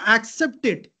need to accept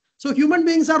it. So human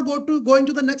beings are going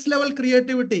to the next level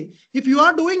creativity. If you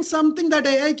are doing something that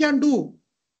AI can do,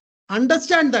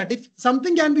 understand that if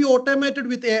something can be automated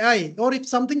with AI or if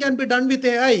something can be done with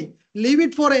AI, leave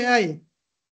it for AI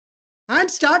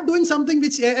and start doing something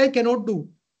which AI cannot do.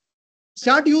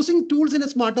 Start using tools in a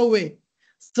smarter way.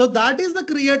 So that is the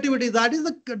creativity. That is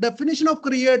the definition of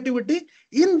creativity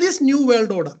in this new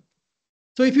world order.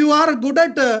 So if you are good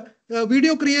at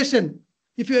video creation,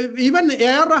 even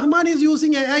A.R. Rahman is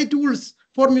using AI tools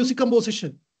for music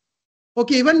composition.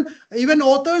 Okay, even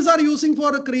authors are using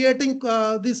for creating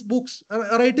these books,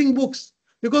 writing books,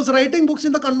 because writing books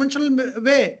in the conventional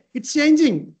way, it's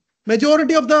changing.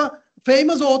 Majority of the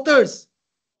famous authors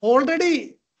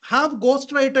already have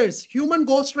ghostwriters, human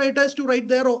ghostwriters to write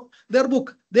their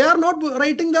book. They are not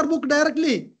writing their book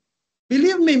directly.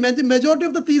 Believe me, majority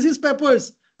of the thesis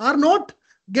papers are not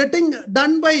getting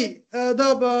done by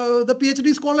the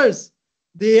PhD scholars.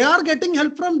 They are getting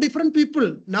help from different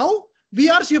people. Now we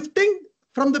are shifting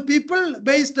from the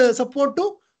people-based support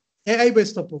to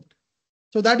AI-based support.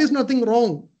 So that is nothing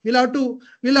wrong. We'll have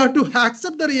to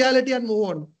accept the reality and move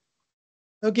on.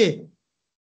 Okay.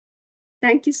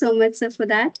 Thank you so much, sir, for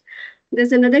that.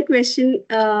 There's another question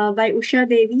by Usha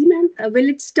Devi, ma'am. Will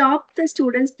it stop the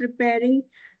students preparing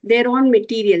their own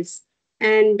materials?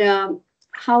 And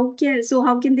how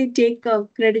can they take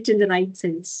credit in the right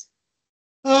sense?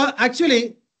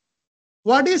 Actually,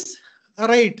 what is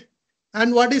right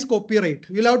and what is copyright?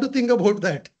 We'll have to think about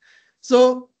that.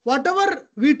 So whatever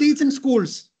we teach in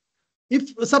schools, if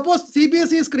suppose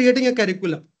CBSE is creating a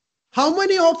curriculum, how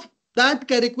many of that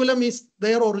curriculum is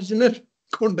their original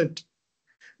content?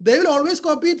 They will always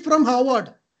copy it from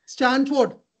Harvard,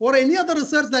 Stanford, or any other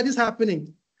research that is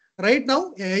happening. Right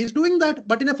now, AI is doing that,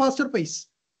 but in a faster pace.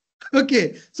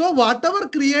 Okay, so whatever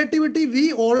creativity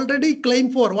we already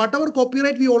claim for, whatever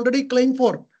copyright we already claim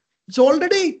for, it's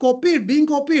already being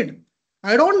copied.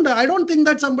 I don't think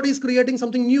that somebody is creating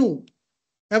something new.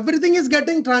 Everything is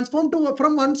getting transformed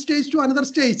from one stage to another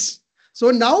stage. So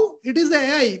now it is the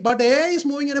AI, but AI is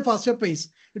moving at a faster pace.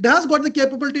 It has got the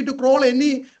capability to crawl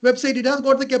any website. It has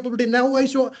got the capability. Now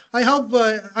I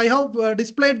have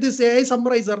displayed this AI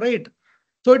summarizer, right?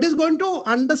 So it is going to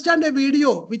understand a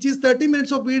video, which is 30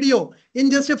 minutes of video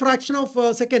in just a fraction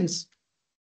of seconds,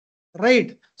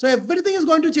 right? So everything is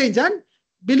going to change. And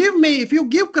believe me, if you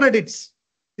give credits,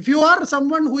 if you are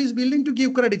someone who is willing to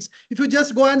give credits, if you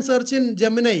just go and search in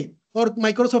Gemini or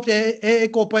Microsoft AI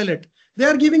Copilot, they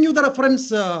are giving you the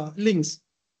reference links.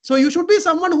 So you should be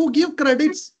someone who give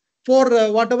credits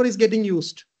for whatever is getting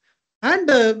used. And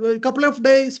a couple of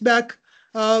days back,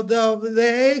 the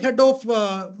AI head of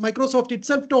Microsoft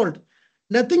itself told,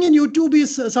 nothing in YouTube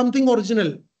is something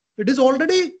original. It is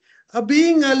already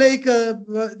being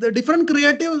the different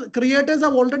creators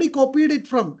have already copied it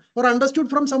from or understood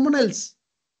from someone else.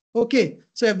 Okay,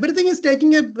 so everything is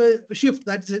taking a shift.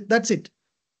 That's it. That's it.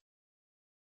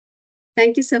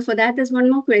 Thank you, sir. For that, there's one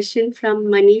more question from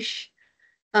Manish.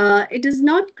 It is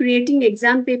not creating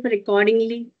exam paper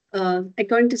accordingly,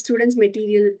 according to students'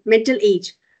 mental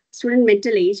age. Student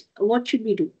mental age. What should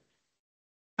we do?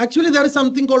 Actually, there is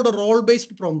something called a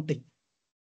role-based prompting.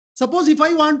 Suppose if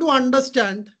I want to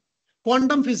understand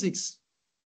quantum physics,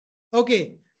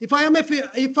 okay, if I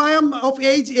am of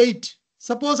age 8,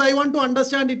 suppose I want to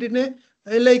understand it in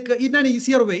in an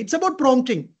easier way. It's about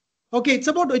prompting. Okay, it's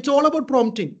all about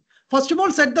prompting. First of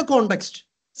all, set the context,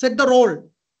 set the role.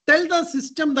 Tell the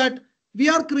system that we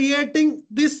are creating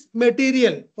this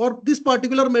material or this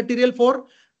particular material for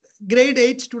grade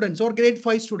 8 students or grade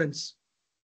 5 students.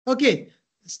 Okay,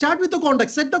 start with the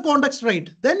context, set the context right.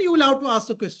 Then you will have to ask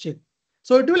the question.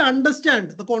 So it will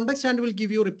understand the context and will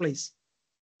give you replies.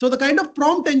 So the kind of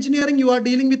prompt engineering you are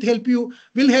dealing with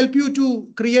will help you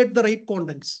to create the right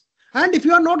contents. And if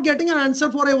you are not getting an answer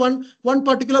for a one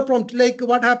particular prompt, like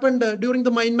what happened during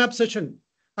the mind map session,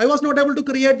 I was not able to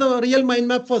create the real mind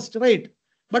map first, right?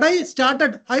 But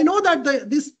I know that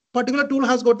this particular tool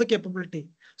has got the capability.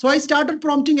 So I started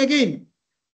prompting again.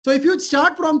 So if you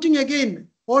start prompting again,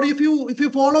 or if you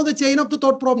follow the chain of the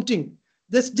thought prompting,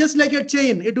 this just like a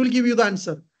chain, it will give you the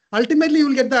answer. Ultimately, you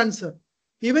will get the answer.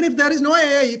 Even if there is no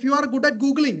AI, if you are good at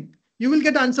Googling, you will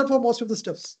get answer for most of the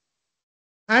stuffs.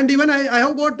 And even I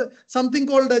have got something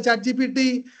called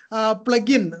ChatGPT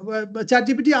plugin,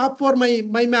 ChatGPT app for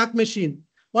my Mac machine.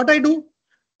 What I do,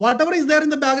 whatever is there in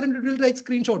the background, it will take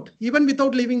screenshot, even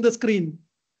without leaving the screen.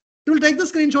 It will take the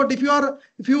screenshot.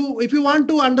 If you want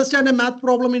to understand a math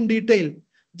problem in detail,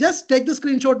 just take the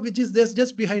screenshot which is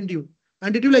just behind you,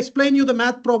 and it will explain you the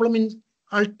math problem in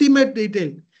ultimate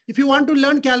detail. If you want to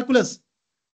learn calculus,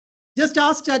 just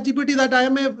ask ChatGPT that I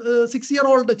am a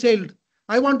 6-year-old child.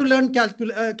 I want to learn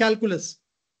calculus,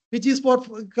 which is for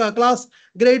class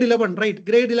grade 11, right?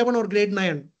 Grade 11 or grade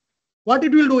 9. What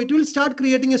it will do, it will start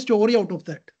creating a story out of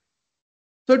that.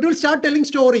 So it will start telling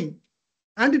story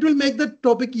and it will make the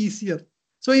topic easier.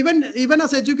 So even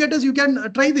as educators, you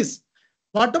can try this.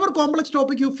 Whatever complex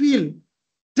topic you feel,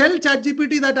 tell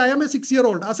ChatGPT that I am a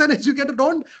 6-year-old. As an educator,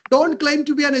 don't claim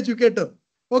to be an educator.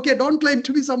 Okay, don't claim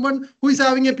to be someone who is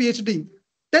having a PhD.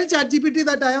 Tell ChatGPT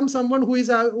that I am someone who is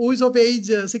of age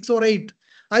 6 or 8.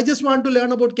 I just want to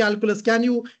learn about calculus. Can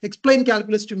you explain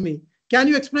calculus to me? Can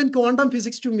you explain quantum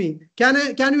physics to me? Can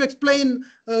you explain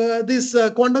this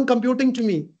quantum computing to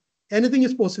me? Anything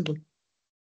is possible.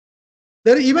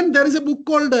 There is a book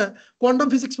called Quantum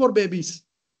Physics for Babies.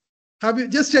 Have you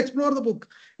just explore the book?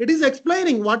 It is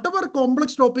explaining whatever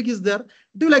complex topic is there.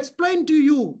 It will explain to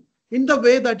you in the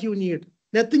way that you need.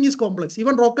 Nothing is complex.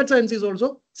 Even rocket science is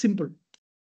also simple.